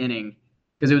into the inning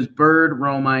because it was Bird,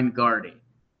 Romine, Gardy.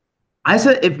 I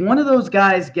said if one of those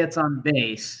guys gets on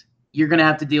base, you're going to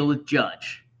have to deal with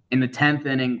Judge in the 10th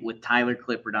inning with Tyler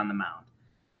Clippard on the mound.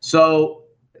 So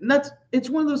it's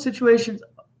one of those situations.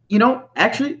 You know,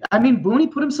 actually, I mean,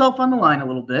 Booney put himself on the line a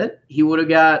little bit. He would have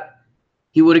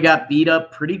got beat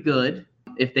up pretty good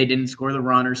if they didn't score the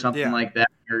run or something like that.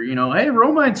 Or, you know, hey,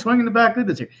 Romine swinging the bat good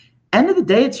this year. End of the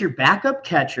day, it's your backup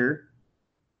catcher.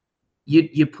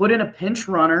 You put in a pinch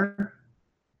runner,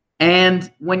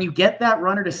 and when you get that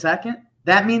runner to second,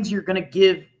 that means you're going to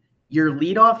give your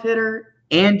leadoff hitter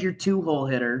and your 2-hole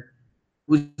hitter,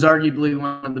 who's arguably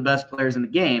one of the best players in the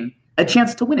game, a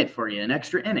chance to win it for you in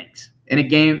extra innings in a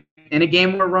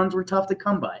game where runs were tough to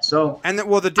come by. So, and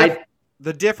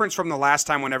the difference from the last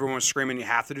time when everyone was screaming you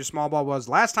have to do small ball was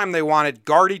last time they wanted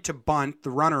Gardy to bunt the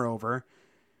runner over,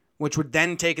 which would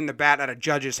then take in the bat out of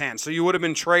Judge's hand. So you would have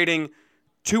been trading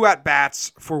 2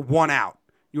 at-bats for 1 out.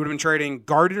 You would have been trading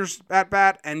Gardner's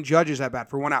at-bat and Judge's at-bat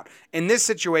for 1 out. In this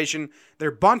situation,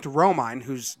 they're bunt Romine,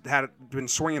 who's been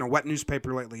swinging a wet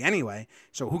newspaper lately anyway,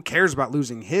 so who cares about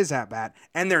losing his at-bat,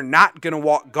 and they're not going to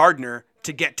walk Gardner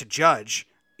to get to Judge,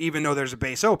 even though there's a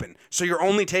base open. So you're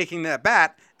only taking that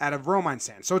bat out of Romine's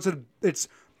hand. So it's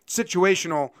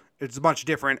situational. It's much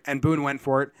different. And Boone went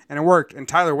for it, and it worked. And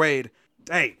Tyler Wade,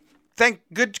 hey,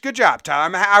 good job,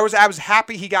 Tyler. I was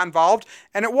happy he got involved,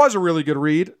 and it was a really good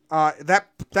read.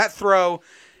 That throw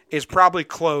is probably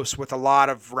close with a lot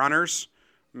of runners.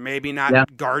 Maybe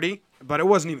not Gardy, but it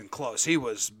wasn't even close. He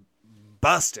was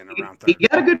busting around third. He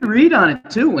got a good read on it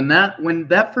too. When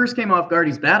that first came off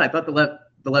Gardy's bat, I thought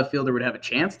the left fielder would have a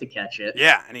chance to catch it.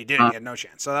 Yeah, and he didn't. He had no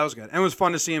chance. So that was good. And it was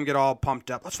fun to see him get all pumped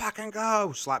up. Let's fucking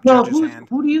go. Slap Judge's hand.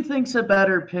 Who do you think's a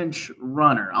better pinch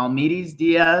runner, Almides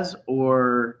Diaz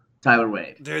or Tyler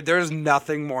Wade? There's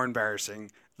nothing more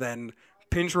embarrassing than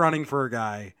pinch running for a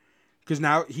guy because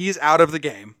now he's out of the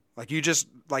game.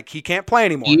 He can't play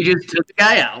anymore. You just took the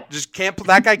guy out.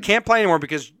 That guy can't play anymore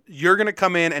because you're going to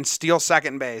come in and steal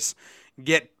second base,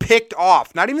 get picked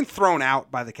off, not even thrown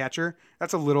out by the catcher.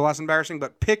 That's a little less embarrassing,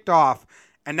 but picked off,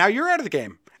 and now you're out of the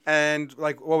game. And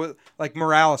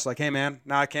Morales, hey man,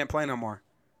 now I can't play no more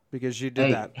because you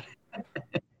did that.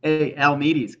 Hey,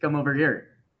 Almides, come over here.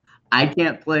 I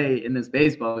can't play in this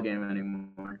baseball game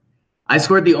anymore. I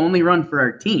scored the only run for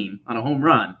our team on a home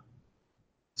run,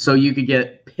 so you could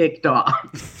get picked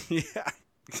off. Yeah,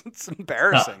 it's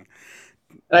embarrassing.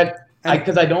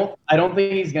 Because I don't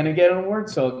think he's gonna get an award,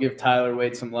 so I'll give Tyler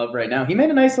Wade some love right now. He made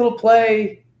a nice little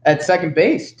play at second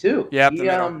base too. Yeah,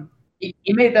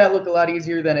 he made that look a lot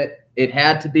easier than it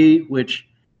had to be. Which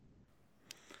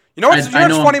what's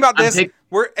funny about this?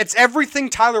 It's everything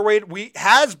Tyler Wade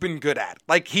has been good at.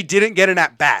 He didn't get an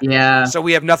at bat. Yeah. So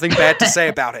we have nothing bad to say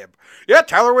about him. Yeah,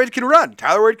 Tyler Wade can run.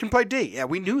 Tyler Wade can play D. Yeah,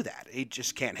 we knew that. He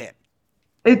just can't hit.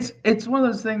 It's one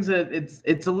of those things that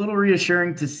it's a little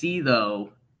reassuring to see though,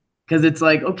 because it's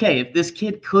okay, if this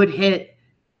kid could hit,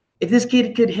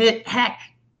 heck,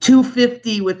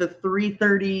 250 with a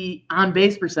 330 on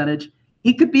base percentage,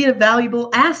 he could be a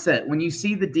valuable asset when you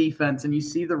see the defense and you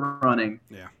see the running.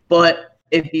 Yeah. But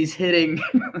if he's hitting,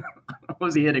 what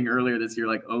was he hitting earlier this year,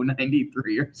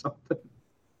 093 or something?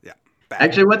 Yeah. Bad.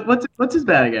 Actually, what's his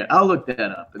bat again? I'll look that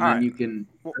up, and then you can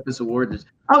purpose awards.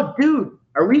 Oh, dude,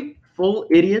 are we full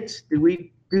idiots?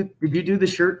 Did you do the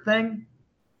shirt thing?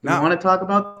 No. You want to talk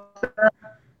about that?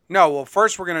 No, well,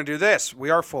 first we're going to do this. We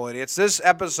are full idiots. This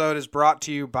episode is brought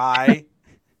to you by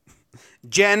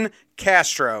Jen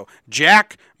Castro,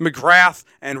 Jack McGrath,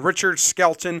 and Richard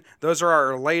Skelton. Those are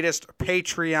our latest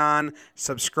Patreon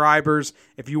subscribers.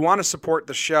 If you want to support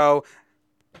the show,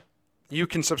 you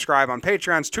can subscribe on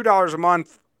Patreon. It's $2 a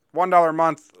month, $1 a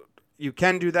month. You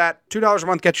can do that. $2 a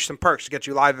month gets you some perks. It gets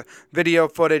you live video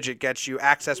footage. It gets you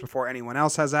access before anyone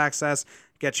else has access.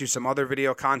 Gets you some other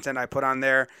video content I put on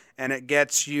there. And it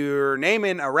gets your name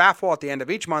in a raffle at the end of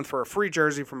each month for a free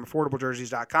jersey from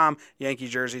affordablejerseys.com. Yankee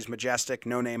jerseys, majestic,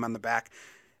 no name on the back.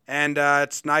 And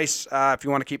it's nice if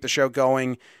you want to keep the show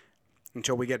going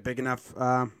until we get big enough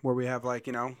where we have,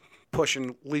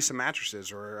 pushing Lisa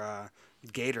mattresses or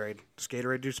Gatorade. Does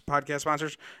Gatorade do podcast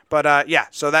sponsors? But,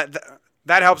 so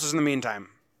that helps us in the meantime.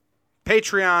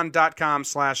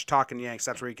 Patreon.com/TalkinYanks.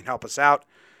 That's where you can help us out.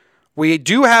 We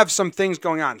do have some things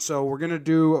going on, so we're going to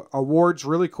do awards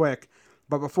really quick.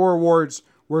 But before awards,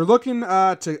 we're looking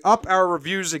to up our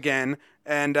reviews again.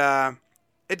 And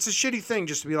it's a shitty thing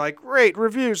just to be rate,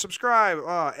 review, subscribe.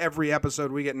 Every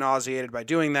episode we get nauseated by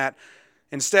doing that.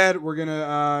 Instead, we're going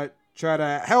to try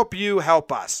to help you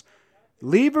help us.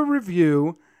 Leave a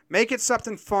review. Make it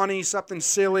something funny, something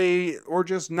silly, or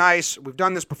just nice. We've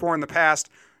done this before in the past.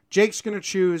 Jake's going to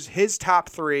choose his top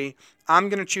 3. I'm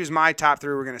going to choose my top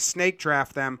 3. We're going to snake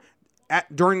draft them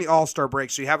during the All-Star break,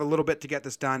 so you have a little bit to get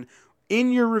this done.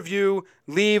 In your review,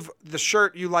 leave the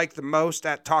shirt you like the most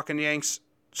at Talkin' Yanks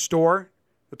store,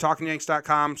 the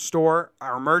TalkinYanks.com store,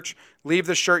 our merch. Leave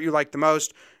the shirt you like the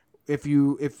most. If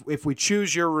we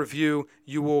choose your review,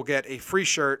 you will get a free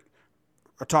shirt,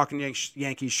 a Talkin'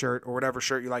 Yankees shirt, or whatever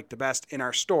shirt you like the best in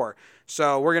our store.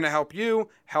 So we're going to help you,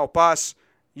 help us.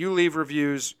 You leave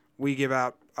reviews. We give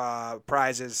out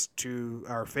prizes to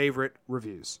our favorite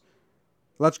reviews.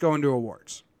 Let's go into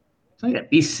awards. So yeah,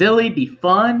 be silly, be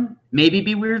fun, maybe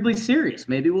be weirdly serious.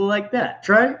 Maybe we'll like that.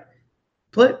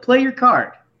 Play your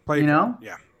card.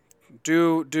 Yeah.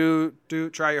 Do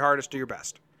try your hardest, do your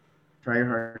best. Try your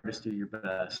hardest, do your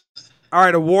best. All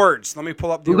right, awards. Let me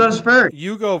pull up. Who goes first?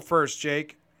 You go first,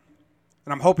 Jake.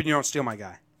 And I'm hoping you don't steal my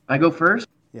guy. I go first?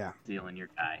 Yeah. Stealing your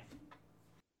guy.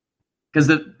 Because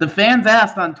the fans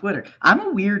asked on Twitter, I'm a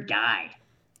weird guy.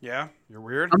 Yeah, you're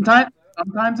weird.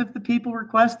 Sometimes if the people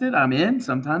request it, I'm in.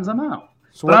 Sometimes I'm out.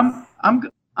 So but I'm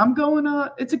going.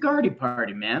 It's a Gardy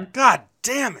party, man. God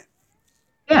damn it.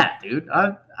 Yeah, dude.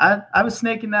 I was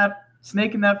snaking that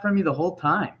snaking that from you the whole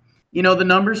time. You know, the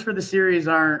numbers for the series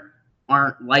aren't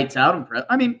lights out impressive.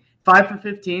 I mean, 5 for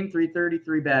 15,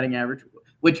 333 batting average,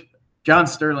 which John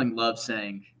Sterling loves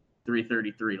saying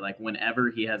 333, like whenever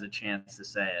he has a chance to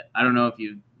say it. I don't know if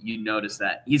you noticed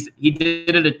that. He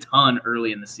did it a ton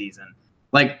early in the season.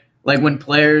 Like when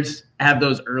players have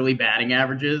those early batting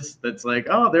averages, that's like,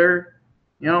 oh, they're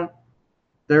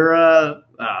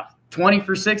 20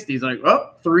 for 60. He's like,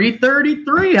 oh,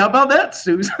 333. How about that,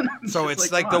 Susan? So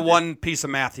it's like the one piece of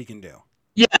math he can do.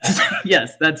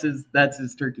 Yes, that's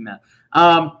his turkey math.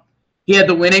 He had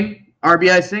the winning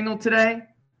RBI single today.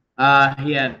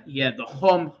 He had the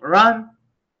home run.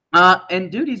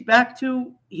 And dude,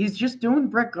 he's just doing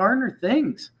Brett Gardner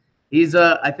things. He's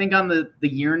I think on the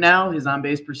year now, his on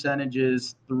base percentage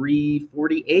is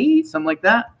 348, something like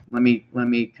that. Let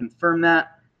me confirm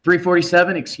that.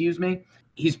 347, excuse me.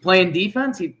 He's playing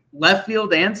defense. He left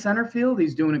field and center field.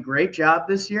 He's doing a great job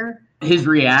this year. His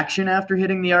reaction after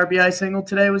hitting the RBI single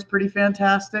today was pretty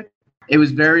fantastic. It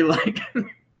was very like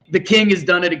the king has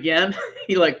done it again.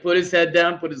 He like put his head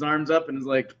down, put his arms up, and is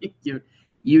like, you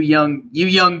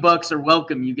young bucks are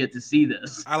welcome. You get to see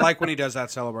this. I like when he does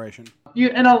that celebration.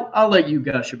 And I'll let you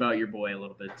gush about your boy a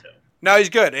little bit too. No, he's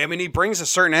good. I mean, he brings a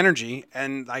certain energy,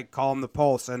 and I call him the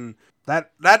pulse. And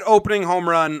that opening home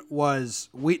run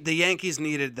the Yankees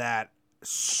needed that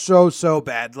so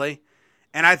badly.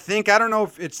 And I don't know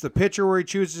if it's the pitcher where he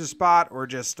chooses a spot or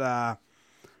just the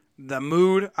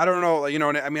mood. I don't know. You know,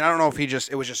 I mean, I don't know if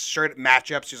it was just straight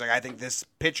matchups. He's like, I think this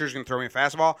pitcher's going to throw me a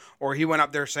fastball. Or he went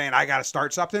up there saying, I got to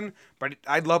start something. But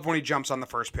I love when he jumps on the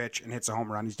first pitch and hits a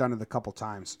home run. He's done it a couple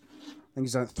times. I think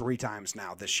he's done it 3 times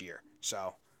now this year.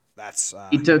 So that's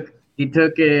he took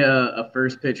a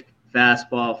first pitch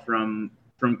fastball from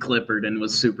Clippard and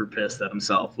was super pissed at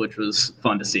himself, which was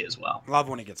fun to see as well. Love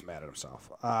when he gets mad at himself.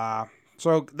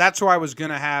 So that's who I was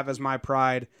going to have as my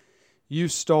pride. You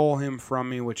stole him from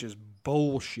me, which is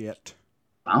bullshit.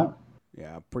 Wow.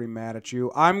 Yeah, pretty mad at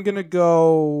you. I'm going to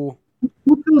go...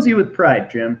 Who fills you with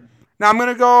pride, Jim? Now I'm going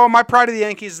to go... My pride of the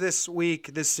Yankees this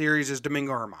series is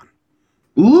Domingo Germán.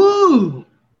 Ooh!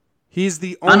 He's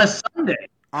the only... On a Sunday.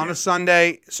 On a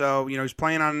Sunday. So, he's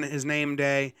playing on his name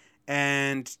day.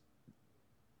 And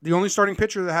the only starting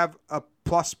pitcher to have a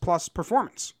plus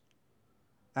performance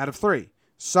out of 3.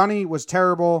 Sonny was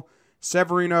terrible.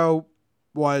 Severino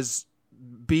was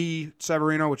B.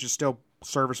 Severino, which is still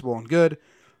serviceable and good.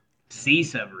 C.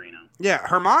 Severino. Yeah,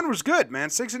 Germán was good, man.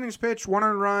 6 innings pitched, 1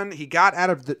 earned run. He got out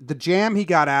of the jam he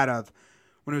got out of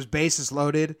when it was bases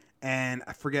loaded, and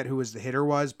I forget who the hitter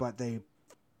was, but they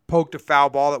poked a foul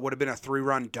ball that would have been a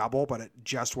 3-run double, but it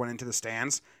just went into the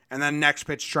stands. And then next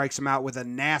pitch strikes him out with a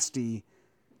nasty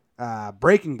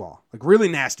breaking ball, like really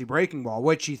nasty breaking ball,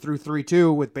 which he threw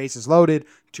 3-2 with bases loaded,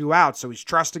 2 outs. So he's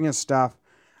trusting his stuff.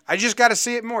 I just got to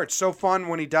see it more. It's so fun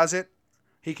when he does it.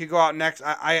 He could go out next.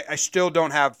 I still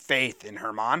don't have faith in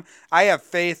Germán. I have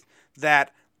faith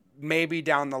that maybe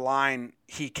down the line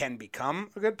he can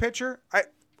become a good pitcher.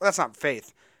 That's not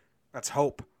faith. That's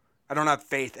hope. I don't have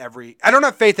faith every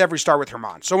start with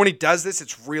Germán. So when he does this,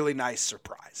 it's really nice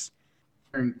surprise.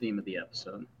 Theme of the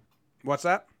episode. What's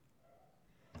that?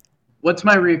 What's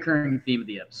my reoccurring theme of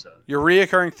the episode? Your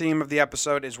reoccurring theme of the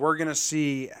episode is we're going to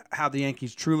see how the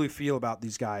Yankees truly feel about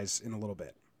these guys in a little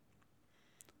bit.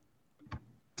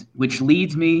 Which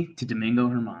leads me to Domingo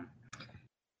Germán.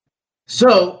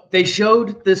 So they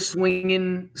showed the swing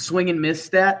and miss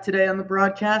stat today on the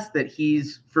broadcast that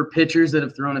he's, for pitchers that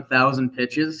have thrown 1,000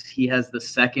 pitches, he has the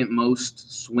second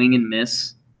highest swing and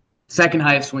miss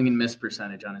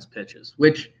percentage on his pitches,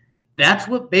 which that's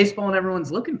what baseball and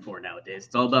everyone's looking for nowadays.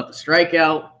 It's all about the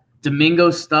strikeout.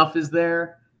 Domingo's stuff is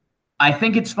there. I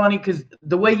think it's funny because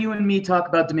the way you and me talk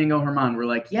about Domingo Germán, we're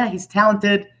like, yeah, he's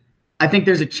talented. I think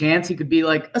there's a chance he could be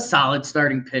like a solid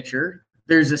starting pitcher.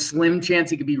 There's a slim chance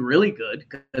he could be really good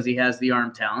because he has the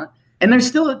arm talent. And there's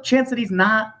still a chance that he's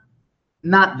not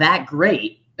that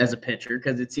great as a pitcher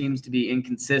because it seems to be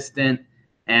inconsistent.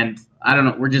 And I don't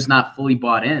know, we're just not fully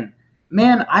bought in.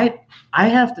 Man, I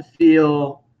have to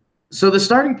feel – so the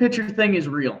starting pitcher thing is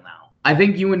real now. I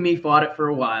think you and me fought it for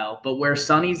a while, but where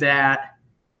Sonny's at,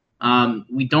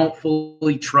 we don't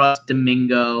fully trust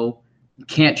Domingo. You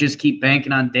can't just keep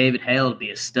banking on David Hale to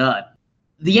be a stud.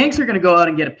 The Yanks are going to go out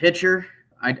and get a pitcher.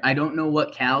 I don't know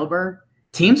what caliber.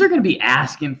 Teams are going to be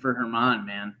asking for Germán,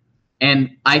 man.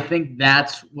 And I think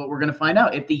that's what we're going to find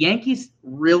out. If the Yankees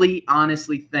really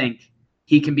honestly think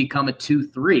he can become a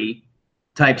 2-3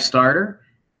 type starter,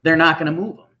 they're not going to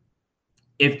move him.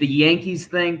 If the Yankees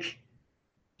think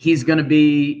he's going to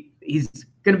be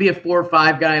a 4 or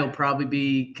 5 guy, he'll probably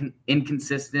be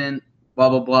inconsistent, blah,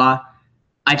 blah, blah.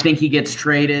 I think he gets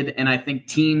traded, and I think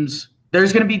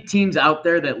there's going to be teams out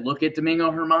there that look at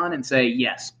Domingo Germán and say,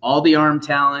 yes, all the arm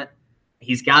talent.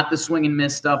 He's got the swing and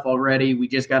miss stuff already. We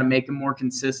just got to make him more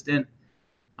consistent.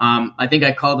 I think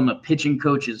I called him a pitching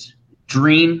coach's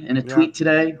dream in a tweet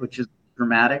today, which is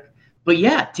dramatic. But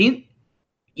yeah,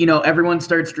 everyone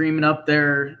starts dreaming up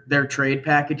their trade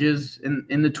packages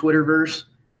in the Twitterverse.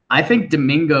 I think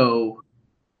Domingo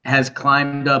has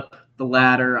climbed up the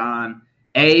ladder on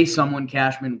A, someone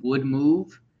Cashman would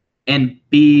move, and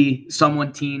B,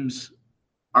 someone teams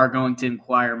are going to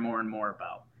inquire more and more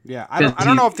about. Yeah, I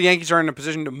don't know if the Yankees are in a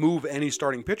position to move any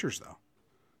starting pitchers, though.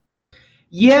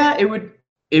 Yeah,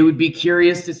 it would be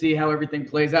curious to see how everything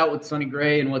plays out with Sonny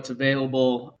Gray and what's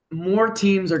available. More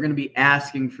teams are going to be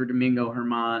asking for Domingo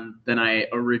Germán than I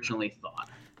originally thought.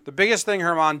 The biggest thing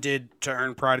Germán did to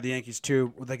earn pride of the Yankees,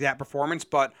 too, with that performance,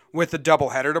 but with the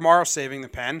doubleheader tomorrow, saving the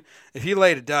pen, if he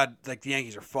laid a dud, the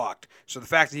Yankees are fucked. So the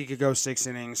fact that he could go 6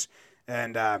 innings,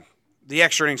 and the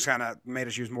extra innings kind of made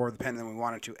us use more of the pen than we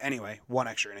wanted to anyway, 1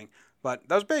 extra inning. But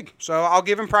that was big. So I'll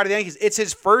give him pride of the Yankees. It's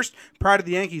his first pride of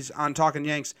the Yankees on Talking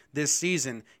Yanks this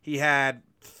season. He had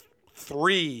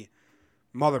 3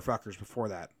 motherfuckers before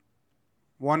that.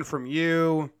 1 from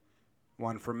you,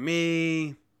 1 from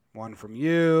me, 1 from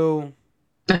you.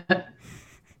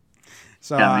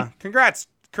 So congrats,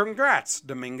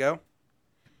 Domingo.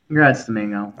 Congrats,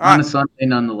 Domingo. On a Sunday,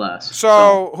 nonetheless.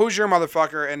 So who's your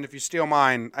motherfucker? And if you steal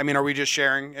mine, are we just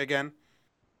sharing again?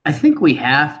 I think we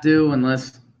have to,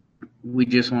 unless we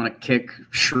just want to kick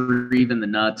Shreve in the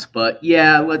nuts. But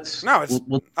yeah, let's. No, it's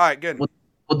all right. Good.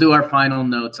 We'll do our final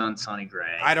notes on Sonny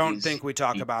Gray. I don't think we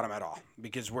talk about him at all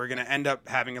because we're going to end up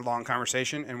having a long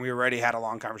conversation, and we already had a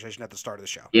long conversation at the start of the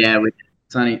show. Yeah,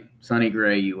 Sonny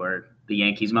Gray, you are the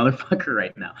Yankees motherfucker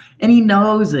right now. And he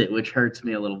knows it, which hurts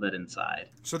me a little bit inside.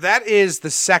 So that is the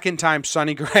second time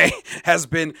Sonny Gray has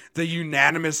been the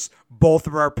unanimous both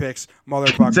of our picks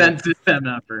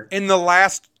motherfucker in the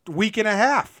last week and a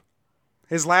half.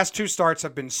 His last 2 starts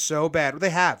have been so bad. They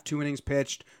have 2 innings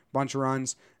pitched, bunch of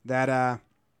runs that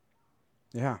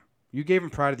yeah. You gave him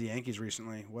pride of the Yankees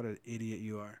recently. What an idiot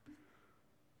you are.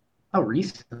 Oh,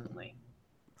 recently?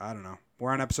 I don't know.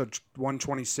 We're on episode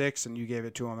 126, and you gave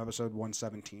it to him episode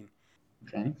 117.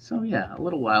 Okay, so yeah, a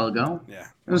little while ago. Yeah.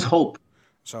 It was hope.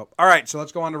 So, all right, so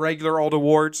let's go on to regular old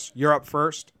awards. You're up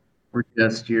first. We're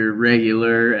just your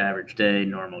regular, average day,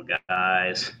 normal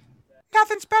guys.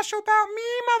 Nothing special about me,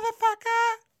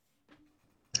 motherfucker.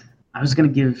 I was going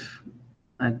to give...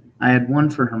 I had one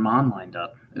for Germán lined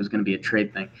up. It was going to be a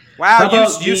trade thing. Wow,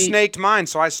 you snaked mine,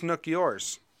 so I snook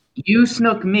yours. You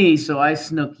snook me, so I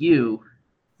snook you.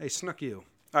 Hey, snook you.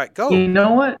 All right, go. You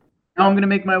know what? Now I'm going to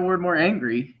make my award more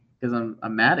angry because I'm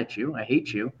mad at you. I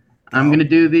hate you. I'm going to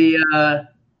do the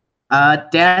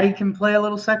Daddy Can Play a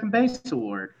Little Second Base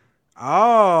award.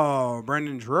 Oh,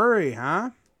 Brendan Drury, huh?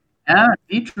 Yeah,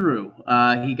 he drew.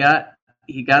 He got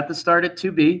the start at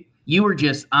 2B. You were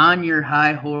just on your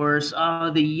high horse. Oh,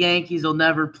 the Yankees will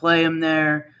never play him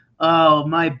there. Oh,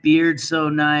 my beard's so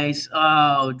nice.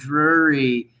 Oh,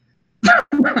 Drury.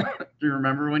 Do you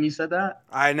remember when you said that?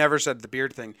 I never said the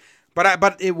beard thing,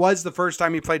 but it was the first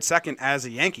time he played second as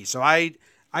a Yankee. So I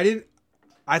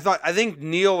think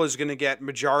Neil was going to get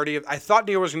majority of. I thought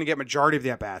Neil was going to get majority of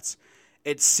the at bats.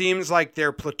 It seems like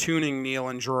they're platooning Neil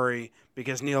and Drury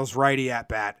because Neil's righty at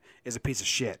bat is a piece of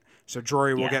shit. So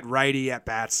Drury will get righty at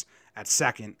bats at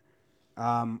second,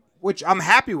 which I'm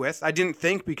happy with. I didn't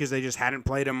think because they just hadn't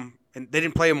played him, and they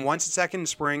didn't play him once at second in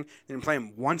spring. They didn't play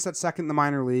him once at second in the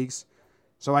minor leagues.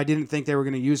 So I didn't think they were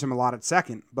going to use him a lot at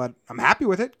second, but I'm happy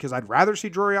with it because I'd rather see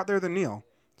Drury out there than Neil.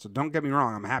 So don't get me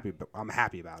wrong, I'm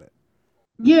happy about it.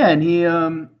 Yeah, and he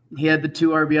had the 2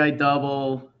 RBI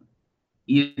double.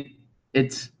 I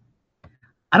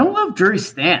don't love Drury's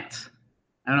stance.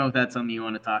 I don't know if that's something you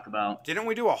want to talk about. Didn't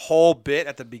we do a whole bit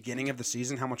at the beginning of the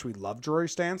season how much we loved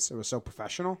Drury's stance? It was so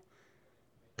professional.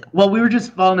 Well, we were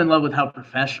just falling in love with how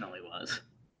professional he was,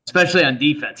 especially on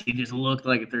defense. He just looked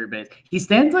like a third base. He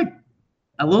stands like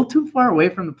a little too far away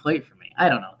from the plate for me. I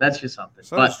don't know. That's just something.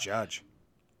 So does Judge.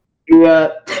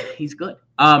 He's good.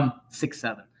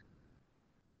 6'7".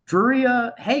 Drury,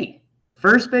 hey,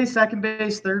 first base, second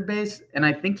base, third base, and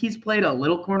I think he's played a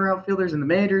little corner outfielders in the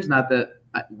majors. Not that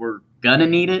we're gonna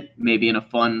need it. Maybe in a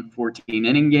fun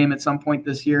 14-inning game at some point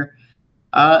this year.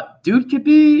 Dude could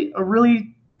be a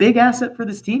really big asset for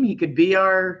this team. He could be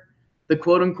the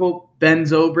quote-unquote Ben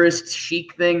Zobrist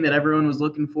chic thing that everyone was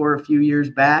looking for a few years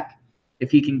back.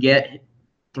 If he can get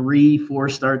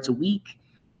 3-4 starts a week,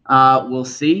 we'll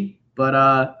see.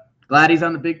 But glad he's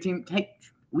on the big team. Hey,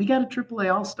 we got a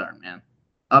AAA All-Star, man.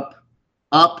 Up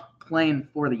playing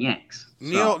for the Yanks.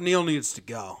 Neil needs to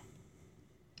go.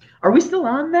 Are we still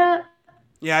on that?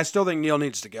 Yeah, I still think Neil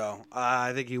needs to go.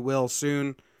 I think he will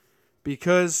soon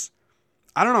because,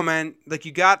 I don't know, man. Like,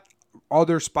 you got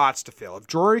other spots to fill. If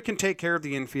Drury can take care of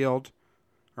the infield,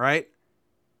 right?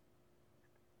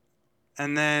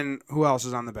 And then who else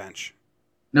is on the bench?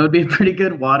 That would be a pretty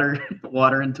good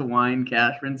water into wine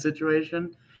Cashman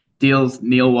situation. Deals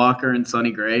Neil Walker and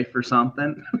Sonny Gray for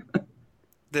something.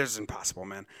 That's impossible,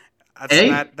 man.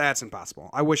 That's impossible.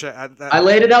 I wish I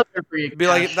laid it out there for you.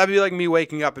 That'd be like me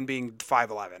waking up and being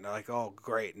 5'11". Like, oh,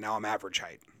 great, now I'm average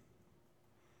height.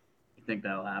 You think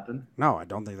that'll happen? No, I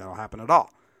don't think that'll happen at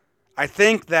all. I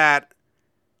think that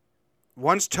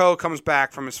once Toe comes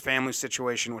back from his family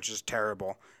situation, which is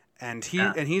terrible, and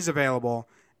he's available,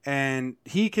 and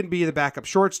he can be the backup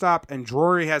shortstop, and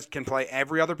Drury can play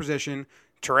every other position.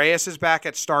 Torreyes is back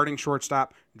at starting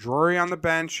shortstop. Drury on the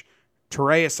bench.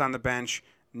 Torreyes on the bench.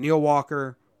 Neil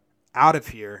Walker out of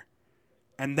here.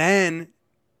 And then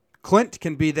Clint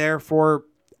can be there for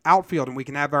outfield, and we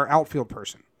can have our outfield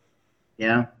person.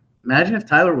 Yeah. Imagine if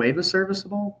Tyler Wade was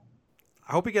serviceable.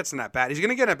 I hope he gets in that bat. He's going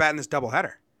to get in a bat in this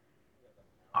doubleheader.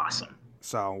 Awesome.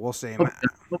 So we'll see. Hope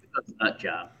he does that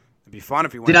job. It'd be fun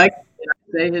if he went. Did I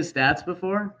say his stats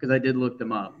before? Because I did look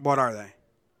them up. What are they?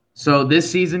 So this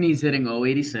season he's hitting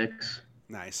 .086.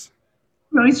 Nice.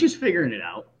 No, he's just figuring it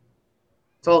out.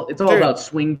 It's all about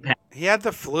swing pass. He had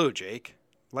the flu, Jake.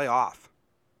 Lay off.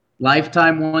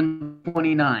 Lifetime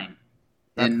 129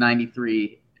 and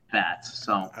 93 bats.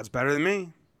 So that's better than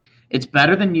me. It's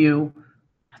better than you.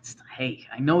 Hey,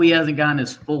 I know he hasn't gotten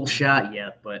his full shot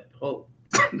yet, but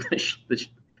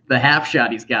the half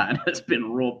shot he's gotten has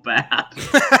been real bad.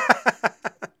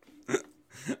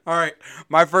 All right.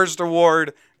 My first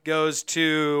award goes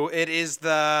to, it is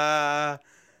the,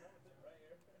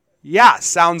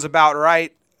 sounds about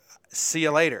right, see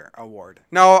you later award.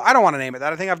 No, I don't want to name it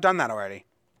that. I think I've done that already.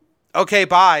 Okay,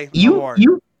 bye. Award.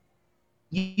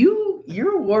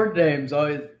 Your award names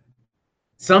always,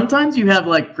 sometimes you have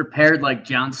like prepared like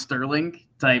John Sterling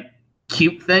type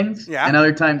cute things. Yeah. And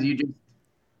other times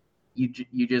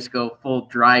you just go full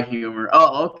dry humor.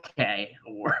 Oh, okay.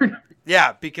 Award.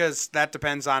 Yeah, because that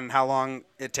depends on how long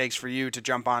it takes for you to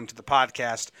jump onto the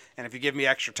podcast. And if you give me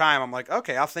extra time, I'm like,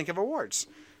 okay, I'll think of awards.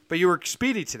 But you were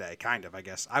speedy today, kind of, I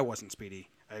guess. I wasn't speedy.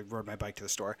 I rode my bike to the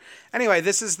store. Anyway,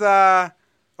 this is the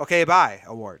Okay Bye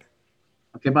award.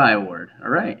 Okay Bye award.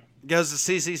 All right. It goes to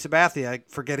CC Sabathia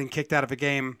for getting kicked out of a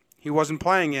game he wasn't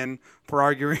playing in for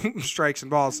arguing strikes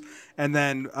and balls. And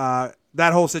then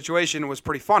that whole situation was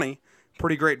pretty funny.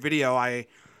 Pretty great video.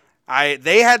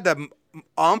 They had the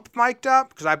ump mic'd up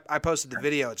because I posted the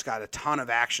video. It's got a ton of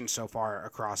action so far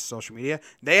across social media.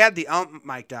 They had the ump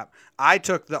mic'd up. I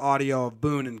took the audio of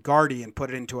Boone and Gardy and put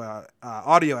it into a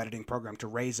audio editing program to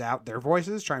raise out their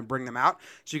voices, try and bring them out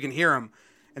so you can hear them.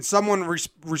 And someone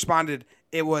responded,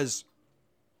 it was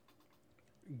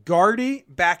Gardy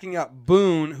backing up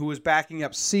Boone, who was backing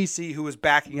up CC, who was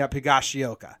backing up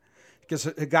Higashioka. Because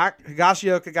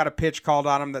Higashioka got a pitch called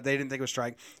on him that they didn't think was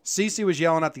strike. CC was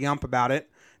yelling at the ump about it.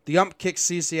 The ump kicked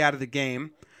CC out of the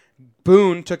game.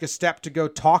 Boone took a step to go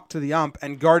talk to the ump,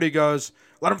 and Gardy goes,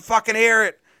 "Let him fucking hear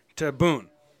it," to Boone.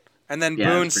 And then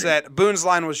Boone said, Boone's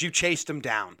line was, "You chased him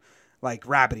down like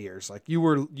rabbit ears. Like you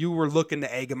were looking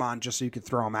to egg him on just so you could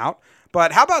throw him out."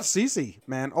 But how about CC,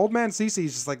 man? Old man CC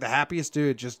is just like the happiest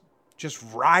dude, just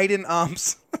riding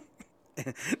umps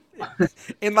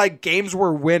in like games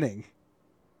we're winning.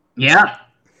 Yeah.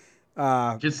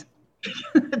 Just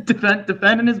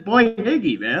defending his boy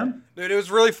Higgy, man. Dude, it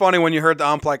was really funny when you heard the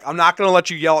ump like, "I'm not going to let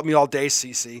you yell at me all day,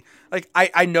 CC." Like,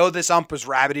 I know this ump is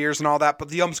rabbit ears and all that, but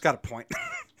the ump's got a point.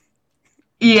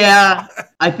 Yeah.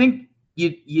 I think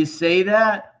you say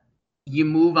that, you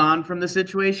move on from the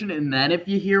situation, and then if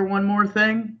you hear one more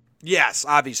thing, yes,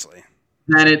 obviously,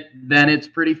 then it's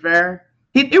pretty fair.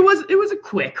 It was a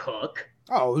quick hook.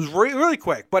 Oh, it was really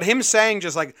quick. But him saying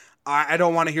just like, "I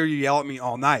don't want to hear you yell at me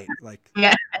all night." Like,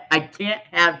 yeah, I can't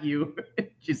have you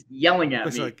just yelling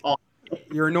at me. Like,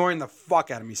 you're annoying the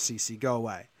fuck out of me, CC. Go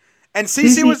away. And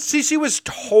CC was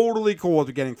totally cool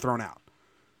with getting thrown out.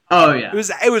 Oh yeah.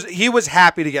 He was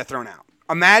happy to get thrown out.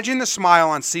 Imagine the smile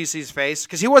on CC's face,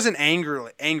 because he wasn't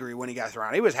angry when he got thrown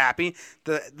out. He was happy.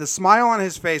 The smile on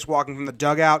his face walking from the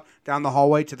dugout down the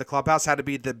hallway to the clubhouse had to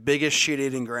be the biggest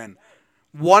shit-eating grin.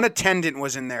 One attendant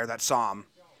was in there that saw him.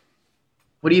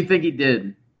 What do you think he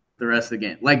did the rest of the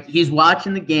game? Like, he's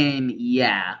watching the game,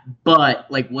 yeah, but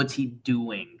like, what's he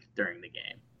doing during the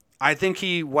game? I think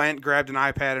he went, grabbed an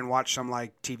iPad, and watched some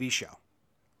like TV show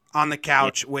on the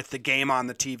couch with the game on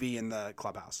the TV in the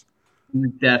clubhouse.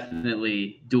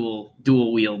 definitely dual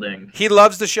wielding. He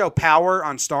loves the show Power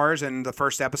on Stars, and the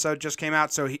first episode just came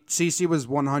out. So CC was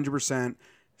 100%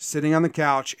 sitting on the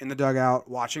couch in the dugout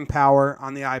watching Power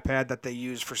on the iPad that they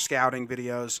use for scouting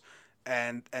videos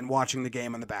and watching the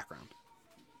game in the background.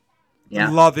 Yeah.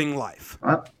 Loving life.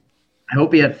 Well, I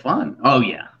hope he had fun. Oh,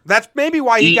 yeah. That's maybe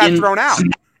why he got thrown out.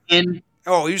 Snacking.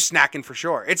 Oh, he was snacking for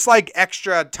sure. It's like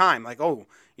extra time. Like,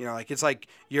 it's like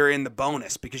you're in the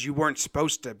bonus because you weren't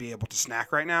supposed to be able to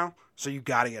snack right now. So you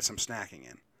got to get some snacking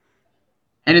in.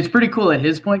 And it's pretty cool at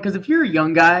his point because if you're a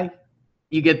young guy,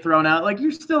 you get thrown out. Like,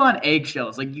 you're still on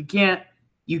eggshells. Like, you can't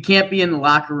be in the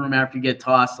locker room after you get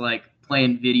tossed, like,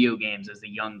 playing video games as a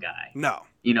young guy. No.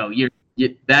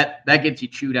 That gets you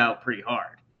chewed out pretty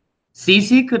hard.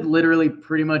 CC could literally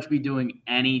pretty much be doing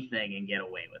anything and get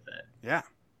away with it. Yeah.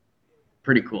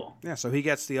 Pretty cool. Yeah, so he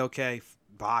gets the okay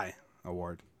bye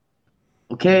award.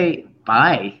 Okay,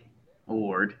 bye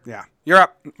award. Yeah. You're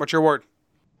up. What's your award?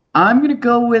 I'm going to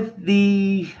go with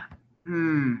the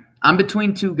I'm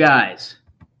between two guys.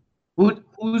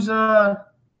 Who's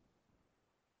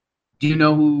do you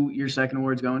know who your second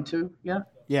award's going to? Yeah?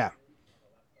 Yeah.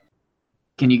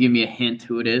 Can you give me a hint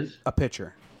who it is? A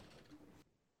pitcher.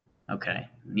 Okay.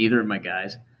 Neither of my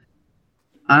guys.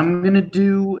 I'm going to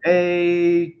do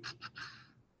a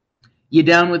You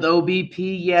Down with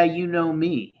OBP? Yeah, you know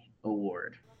me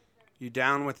award. You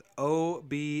down with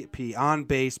OBP, on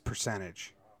base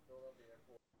percentage.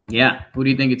 Yeah. Who do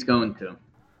you think it's going to?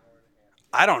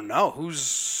 I don't know.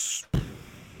 Who's...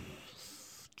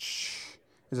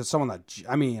 Is it someone that...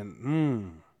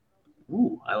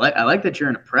 Ooh, I like that you're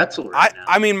in a pretzel right now.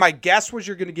 I mean, my guess was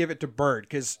you're going to give it to Bird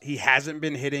because he hasn't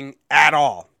been hitting at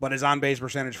all, but his on-base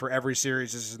percentage for every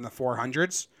series is in the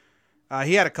 400s.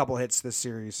 He had a couple hits this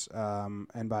series,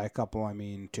 and by a couple, I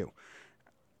mean 2.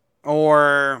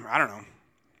 Or, I don't know,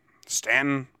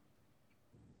 Stanton.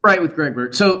 Right, with Greg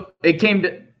Bird. So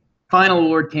final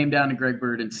award came down to Greg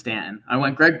Bird and Stanton. I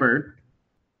went Greg Bird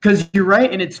because you're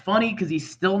right, and it's funny because he's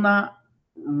still not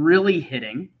really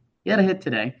hitting. He had a hit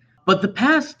today. But the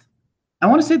past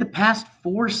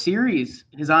 4 series,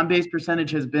 his on-base percentage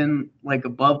has been like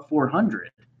above 400,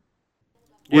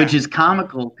 which is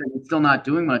comical because it's still not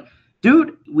doing much.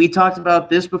 Dude, we talked about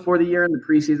this before the year in the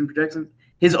preseason projections.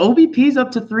 His OBP is up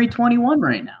to 321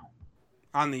 right now.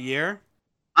 On the year?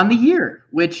 On the year,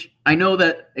 which I know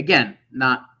that, again,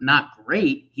 not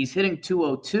great. He's hitting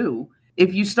 202.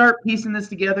 If you start piecing this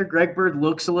together, Greg Bird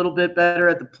looks a little bit better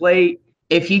at the plate.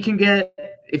 If he can get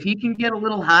a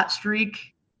little hot streak,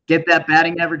 get that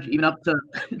batting average even up to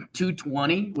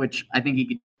 220, which I think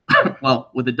he could,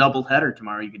 well, with a double header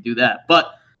tomorrow, you could do that.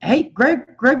 But hey,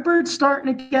 Greg Bird's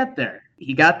starting to get there.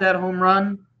 He got that home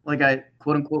run, like I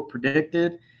quote unquote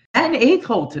predicted. And 8th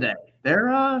hole today.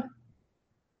 They're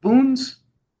Boone's.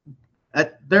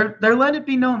 They're letting it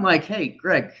be known, like, hey,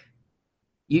 Greg,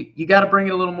 you got to bring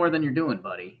it a little more than you're doing,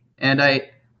 buddy. And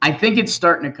I think it's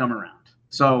starting to come around.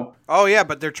 So. Oh yeah,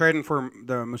 but they're trading for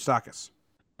the Moustakas.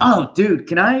 Oh, dude,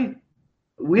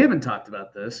 we haven't talked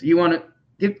about this. You want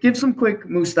to give some quick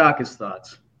Moustakas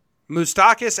thoughts?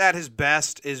 Moustakas at his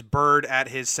best is Bird at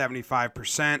his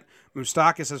 75%.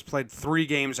 Moustakas has played 3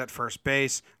 games at first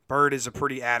base. Bird is a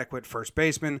pretty adequate first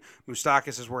baseman.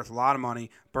 Moustakas is worth a lot of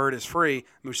money. Bird is free.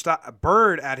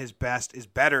 Bird at his best is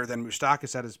better than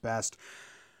Moustakas at his best.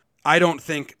 I don't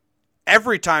think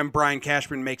every time Brian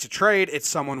Cashman makes a trade, it's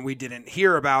someone we didn't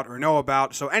hear about or know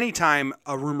about. So anytime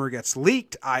a rumor gets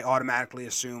leaked, I automatically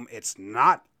assume it's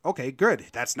not. Okay, good.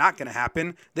 That's not going to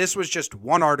happen. This was just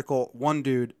one article, one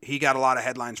dude. He got a lot of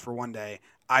headlines for one day.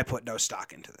 I put no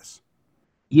stock into this.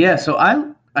 Yeah, so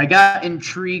I got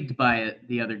intrigued by it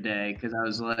the other day because I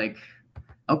was like,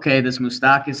 okay, this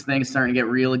Moustakas thing is starting to get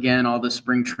real again, all the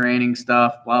spring training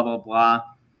stuff, blah, blah, blah.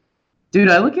 Dude,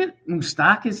 I look at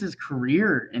Moustakas'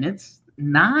 career, and it's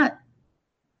not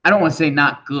 – I don't want to say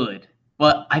not good,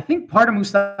 but I think part of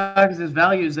Moustakas'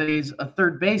 value is that he's a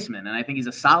third baseman, and I think he's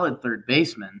a solid third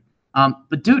baseman.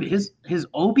 But, dude, his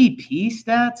OBP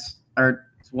stats are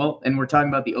 – well, and we're talking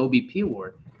about the OBP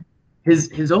award. His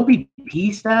OBP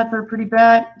stats are pretty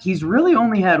bad. He's really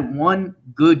only had one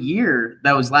good year.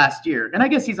 That was last year. And I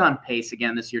guess he's on pace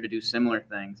again this year to do similar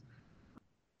things.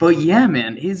 But, yeah,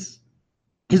 man, his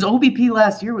OBP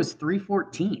last year was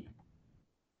 314.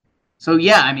 So,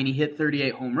 yeah, I mean, he hit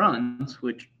 38 home runs,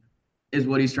 which is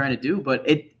what he's trying to do. But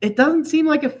it doesn't seem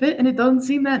like a fit, and it doesn't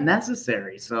seem that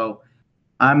necessary. So,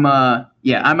 I'm out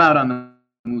on the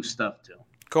Moose stuff, too.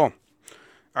 Cool.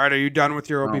 All right, are you done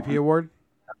with your OBP award?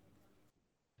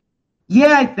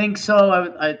 Yeah, I think so.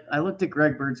 I looked at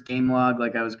Greg Bird's game log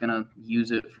like I was gonna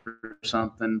use it for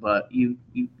something, but you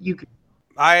could.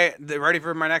 Ready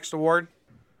for my next award?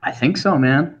 I think so,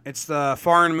 man. It's the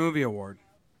Foreign Movie Award.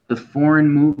 The Foreign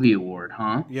Movie Award,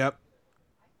 huh? Yep.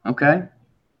 Okay.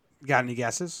 Got any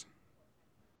guesses?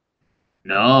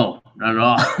 No, not at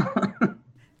all.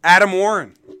 Adam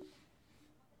Warren.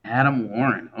 Adam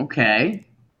Warren. Okay.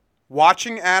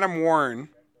 Watching Adam Warren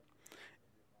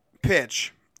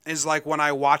pitch is like when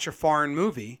I watch a foreign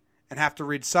movie and have to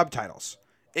read subtitles.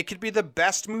 It could be the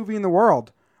best movie in the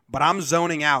world, but I'm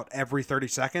zoning out every 30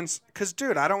 seconds because,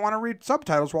 dude, I don't want to read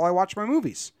subtitles while I watch my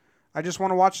movies. I just want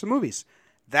to watch the movies.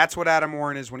 That's what Adam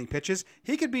Warren is when he pitches.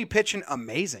 He could be pitching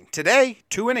amazing. Today,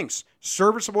 2 innings,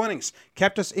 serviceable innings.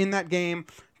 Kept us in that game.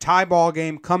 Tie ball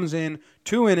game, comes in,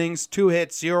 2 innings, 2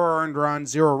 hits, 0 earned runs,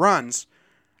 0 runs.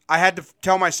 I had to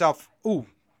tell myself, ooh,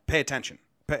 pay attention.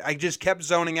 I just kept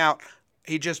zoning out.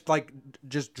 He just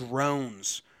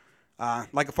drones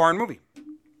like a foreign movie.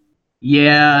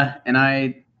 Yeah, and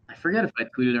I forget if I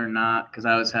tweeted or not because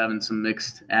I was having some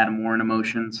mixed Adam Warren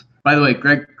emotions. By the way,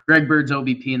 Greg Bird's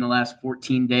OBP in the last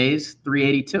 14 days,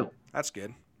 382. That's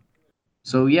good.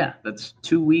 So, yeah, that's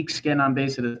 2 weeks getting on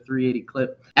base at a 380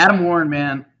 clip. Adam Warren,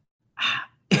 man,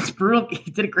 it's brutal. He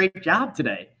did a great job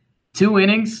today. 2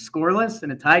 innings, scoreless,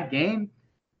 in a tied game.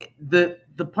 The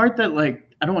part that, like,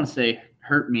 I don't want to say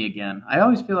hurt me again. I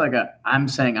always feel like I'm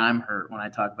saying I'm hurt when I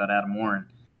talk about Adam Warren.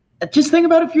 Just think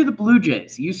about if you're the Blue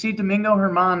Jays. You see Domingo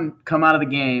Germán come out of the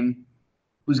game,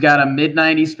 who's got a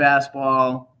mid-90s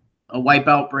fastball, a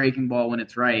wipeout breaking ball when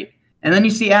it's right. And then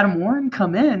you see Adam Warren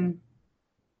come in.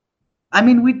 I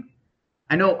mean,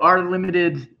 I know our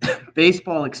limited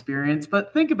baseball experience,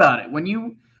 but think about it. When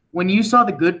you saw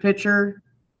the good pitcher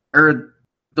or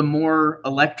the more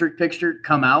electric pitcher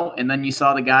come out, and then you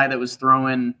saw the guy that was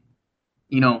throwing,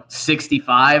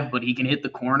 65, but he can hit the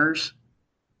corners.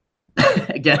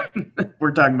 Again,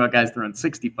 we're talking about guys throwing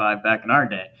 65 back in our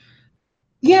day.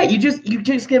 Yeah, you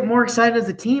just get more excited as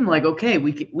a team. Like, okay,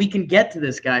 we can get to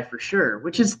this guy for sure,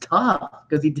 which is tough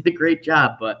because he did a great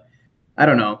job. But I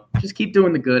don't know, just keep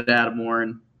doing the good, Adam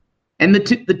Warren. And the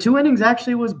 2 innings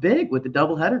actually was big with the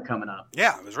doubleheader coming up.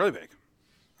 Yeah, it was really big.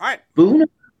 All right, Boone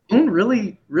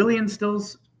really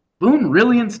instills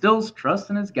trust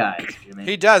in his guys, Jimmy.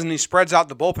 He does, and he spreads out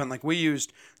the bullpen. Like we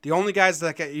used, the only guys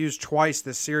that got used twice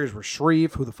this series were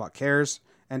Shreve, who the fuck cares,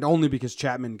 and only because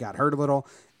Chapman got hurt a little,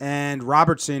 and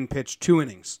Robertson pitched 2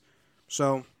 innings.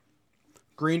 So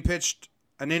Green pitched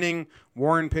an inning,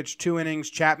 Warren pitched 2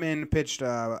 innings, Chapman pitched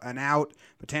an out,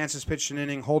 Betances pitched an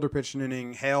inning, Holder pitched an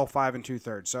inning, Hale 5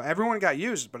 2/3. So everyone got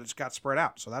used, but it's got spread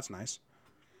out, so that's nice.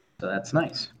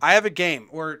 I have a game.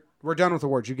 We're done with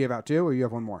awards. You gave out 2, or you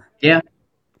have 1 more? Yeah,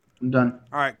 I'm done.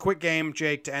 All right, quick game,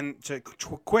 Jake,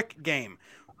 quick game.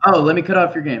 Oh, let me cut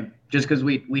off your game, just because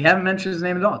we haven't mentioned his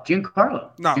name at all. Giancarlo.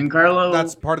 No, Giancarlo.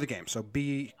 That's part of the game. So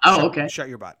okay. Shut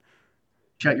your butt.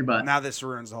 Shut your butt. Now this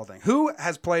ruins the whole thing. Who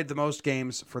has played the most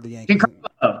games for the Yankees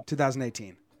in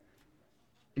 2018?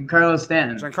 Giancarlo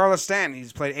Stanton. Giancarlo Stanton.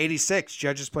 He's played 86.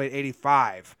 Judge has played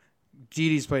 85.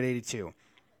 Didi's played 82.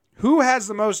 Who has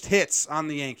the most hits on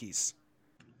the Yankees?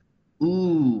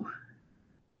 Ooh.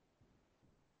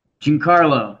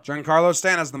 Giancarlo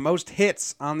Stanton has the most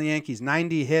hits on the Yankees.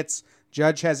 90 hits.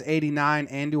 Judge has 89.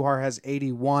 Andujar has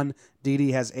 81.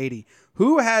 Didi has 80.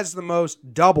 Who has the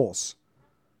most doubles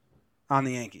on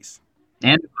the Yankees?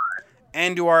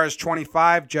 Andujar has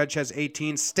 25. Judge has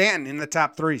 18. Stanton in the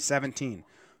top 3, 17.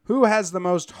 Who has the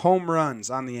most home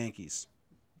runs on the Yankees?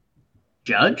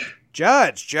 Judge.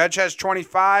 Judge has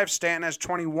 25. Stanton has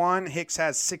 21. Hicks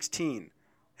has 16.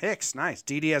 Hicks, nice.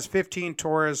 Didi has 15.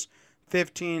 Torres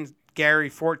 15. Gary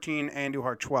 14.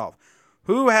 Andujar 12.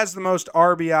 Who has the most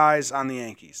RBIs on the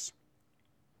Yankees?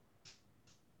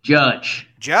 Judge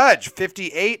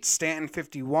 58. Stanton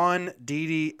 51.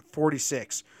 Didi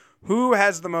 46. Who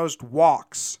has the most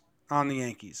walks on the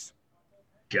Yankees?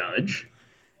 Judge.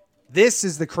 This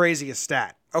is the craziest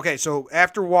stat. Okay, so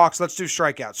after walks, let's do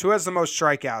strikeouts. Who has the most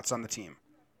strikeouts on the team?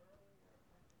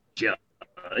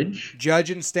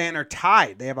 Judge and Stanton are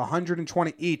tied. They have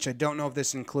 120 each. I don't know if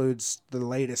this includes the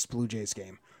latest Blue Jays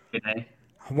game. Okay.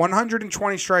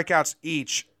 120 strikeouts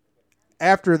each.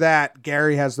 After that,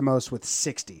 Gary has the most with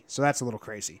 60. So that's a little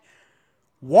crazy.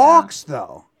 Walks,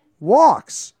 though.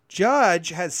 Walks. Judge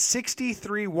has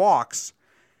 63 walks.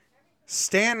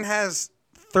 Stanton has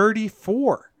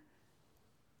 34.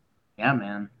 Yeah,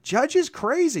 man. Judge is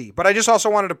crazy. But I just also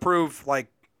wanted to prove, like,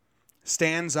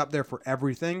 Stan's up there for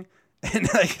everything. And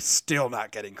still not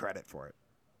getting credit for it.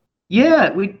 Yeah,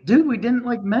 we didn't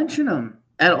mention him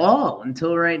at all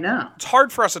until right now. It's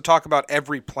hard for us to talk about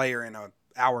every player in an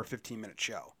hour 15-minute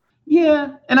show.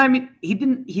 Yeah, and I mean he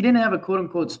didn't have a quote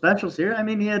unquote special series. I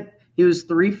mean he He was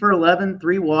 3 for 11,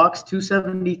 3 walks,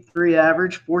 273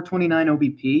 average, 429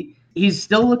 OBP. He's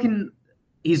still looking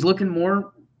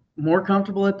more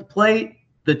comfortable at the plate.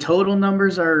 The total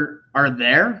numbers are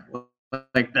there,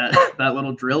 like that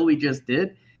little drill we just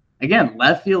did. Again,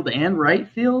 left field and right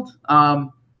field.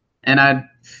 And I'm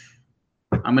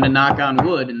going to knock on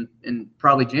wood and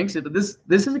probably jinx it, but this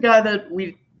is a guy that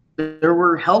there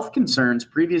were health concerns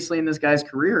previously in this guy's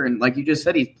career, and like you just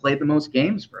said, he's played the most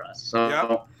games for us. So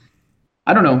yep.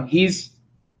 I don't know. He's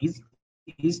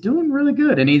doing really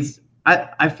good, and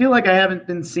I feel like I haven't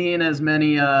been seeing as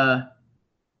many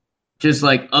just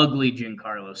like ugly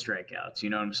Giancarlo strikeouts.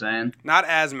 You know what I'm saying? Not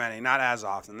as many, not as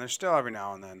often. There's still every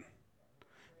now and then.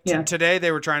 Yeah. Today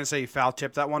they were trying to say he foul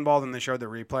tipped that one ball, then they showed the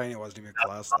replay and it wasn't even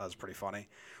close. That was pretty funny.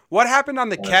 What happened on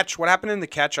the catch? What happened in the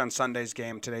catch on today's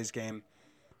game,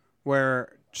 where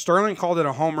Sterling called it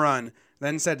a home run,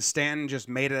 then said Stanton just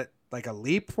made it like a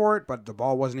leap for it, but the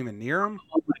ball wasn't even near him?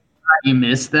 Oh my God, you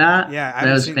missed that? Yeah, I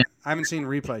haven't seen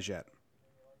replays yet.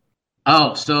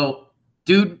 Oh, so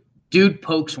dude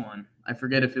pokes one. I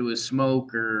forget if it was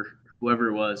Smoke or whoever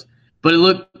it was, but it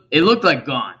looked like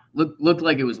gone. Looked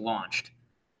like it was launched.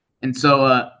 And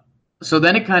so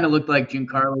then it kind of looked like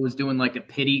Giancarlo was doing like a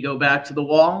pity go back to the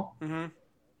wall. Mm-hmm. And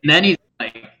then he's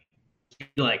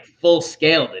like full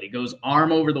scaled it. He goes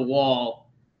arm over the wall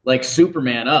like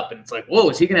Superman up. And it's like, whoa,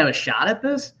 is he going to have a shot at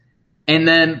this? And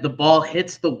then the ball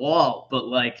hits the wall, but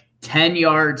like 10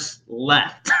 yards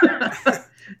left.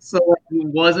 So he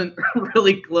wasn't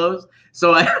really close.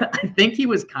 So I think he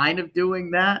was kind of doing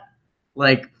that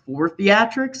like for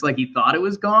theatrics. Like he thought it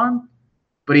was gone,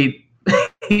 but he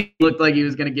looked like he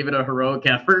was going to give it a heroic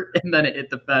effort, and then it hit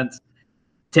the fence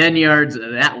 10 yards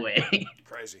that way.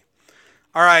 Crazy.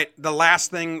 All right, the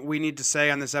last thing we need to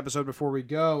say on this episode before we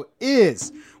go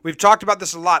is we've talked about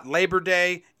this a lot. Labor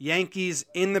Day, Yankees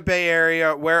in the Bay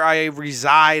Area, where I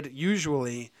reside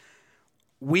usually.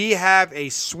 We have a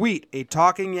suite, a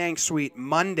Talking Yanks suite,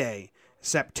 Monday,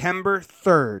 September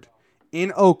 3rd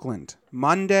in Oakland.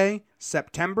 Monday,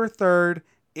 September 3rd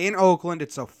in Oakland.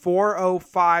 It's a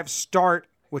 4:05 start,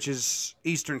 which is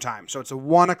Eastern time. So it's a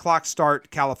 1 o'clock start,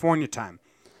 California time.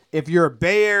 If you're a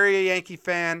Bay Area Yankee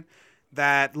fan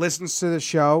that listens to the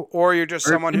show, or you're just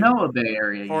someone who know a Bay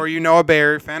Area, or you know a Bay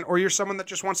Area fan, or you're someone that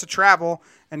just wants to travel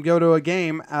and go to a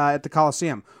game at the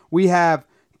Coliseum, we have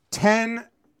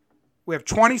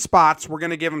 20 spots. We're going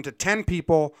to give them to 10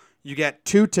 people. You get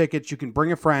 2 tickets. You can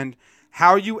bring a friend.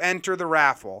 How you enter the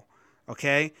raffle,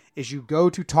 okay, is you go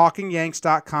to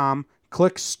talkingyanks.com,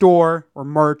 click store or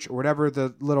merch or whatever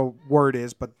the little word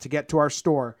is, but to get to our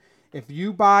store, if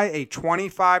you buy a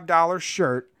 $25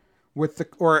 shirt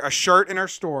or a shirt in our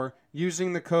store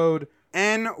using the code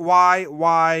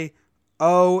NYYOAK,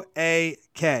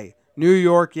 New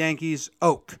York Yankees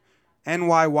Oak,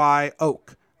 NYY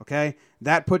Oak, okay,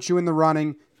 that puts you in the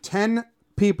running. 10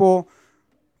 people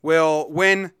will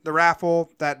win the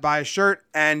raffle that buy a shirt,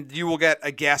 and you will get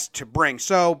a guest to bring.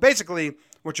 So basically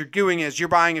what you're doing is you're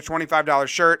buying a $25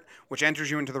 shirt, which enters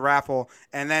you into the raffle,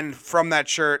 and then from that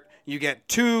shirt, you get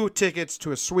 2 tickets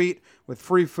to a suite with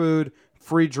free food,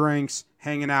 free drinks,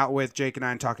 hanging out with Jake and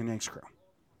I and Talking Yanks crew.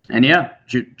 And yeah,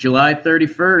 July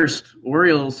 31st,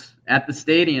 Orioles at the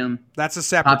stadium. That's a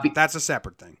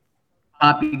separate thing.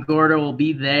 Poppy Gordo will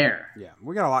be there. Yeah,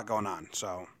 we got a lot going on,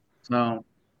 so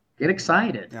get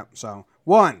excited. Yep. So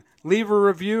 1, leave a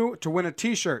review to win a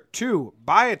t-shirt. 2,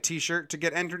 buy a t-shirt to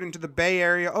get entered into the Bay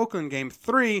Area Oakland game.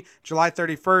 3, July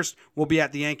 31st, we'll be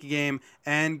at the Yankee game,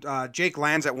 and Jake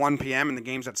lands at 1 p.m. and the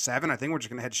game's at 7. I think we're just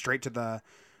going to head straight to the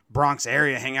Bronx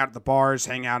area, hang out at the bars,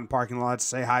 hang out in parking lots,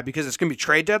 say hi, because it's going to be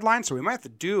trade deadline, so we might have to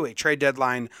do a trade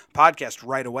deadline podcast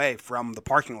right away from the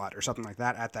parking lot or something like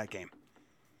that at that game.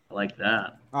 I like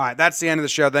that. All right, that's the end of the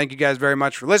show. Thank you guys very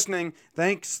much for listening.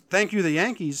 Thank you, the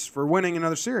Yankees, for winning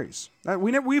another series.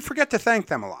 We forget to thank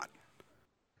them a lot.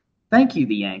 Thank you,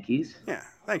 the Yankees. Yeah,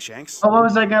 thanks, Yanks. Oh, what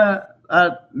was I gonna?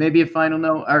 Maybe a final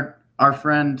note. Our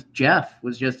friend Jeff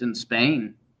was just in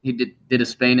Spain. He did a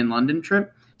Spain and London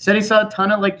trip. Said he saw a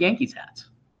ton of Yankees hats.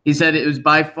 He said it was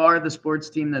by far the sports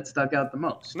team that stuck out the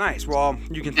most. Nice. Well,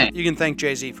 you can thank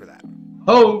Jay-Z for that.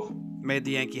 Hove made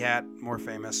the Yankee hat more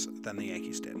famous than the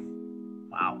Yankees did.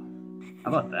 Wow.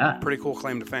 How about that? Pretty cool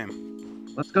claim to fame.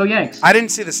 Let's go Yanks. I didn't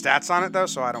see the stats on it though,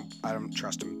 so I don't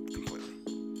trust him completely.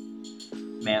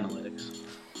 Manalytics.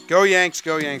 Go Yanks,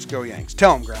 go Yanks, go Yanks.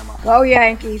 Tell him, Grandma. Go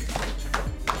Yankees.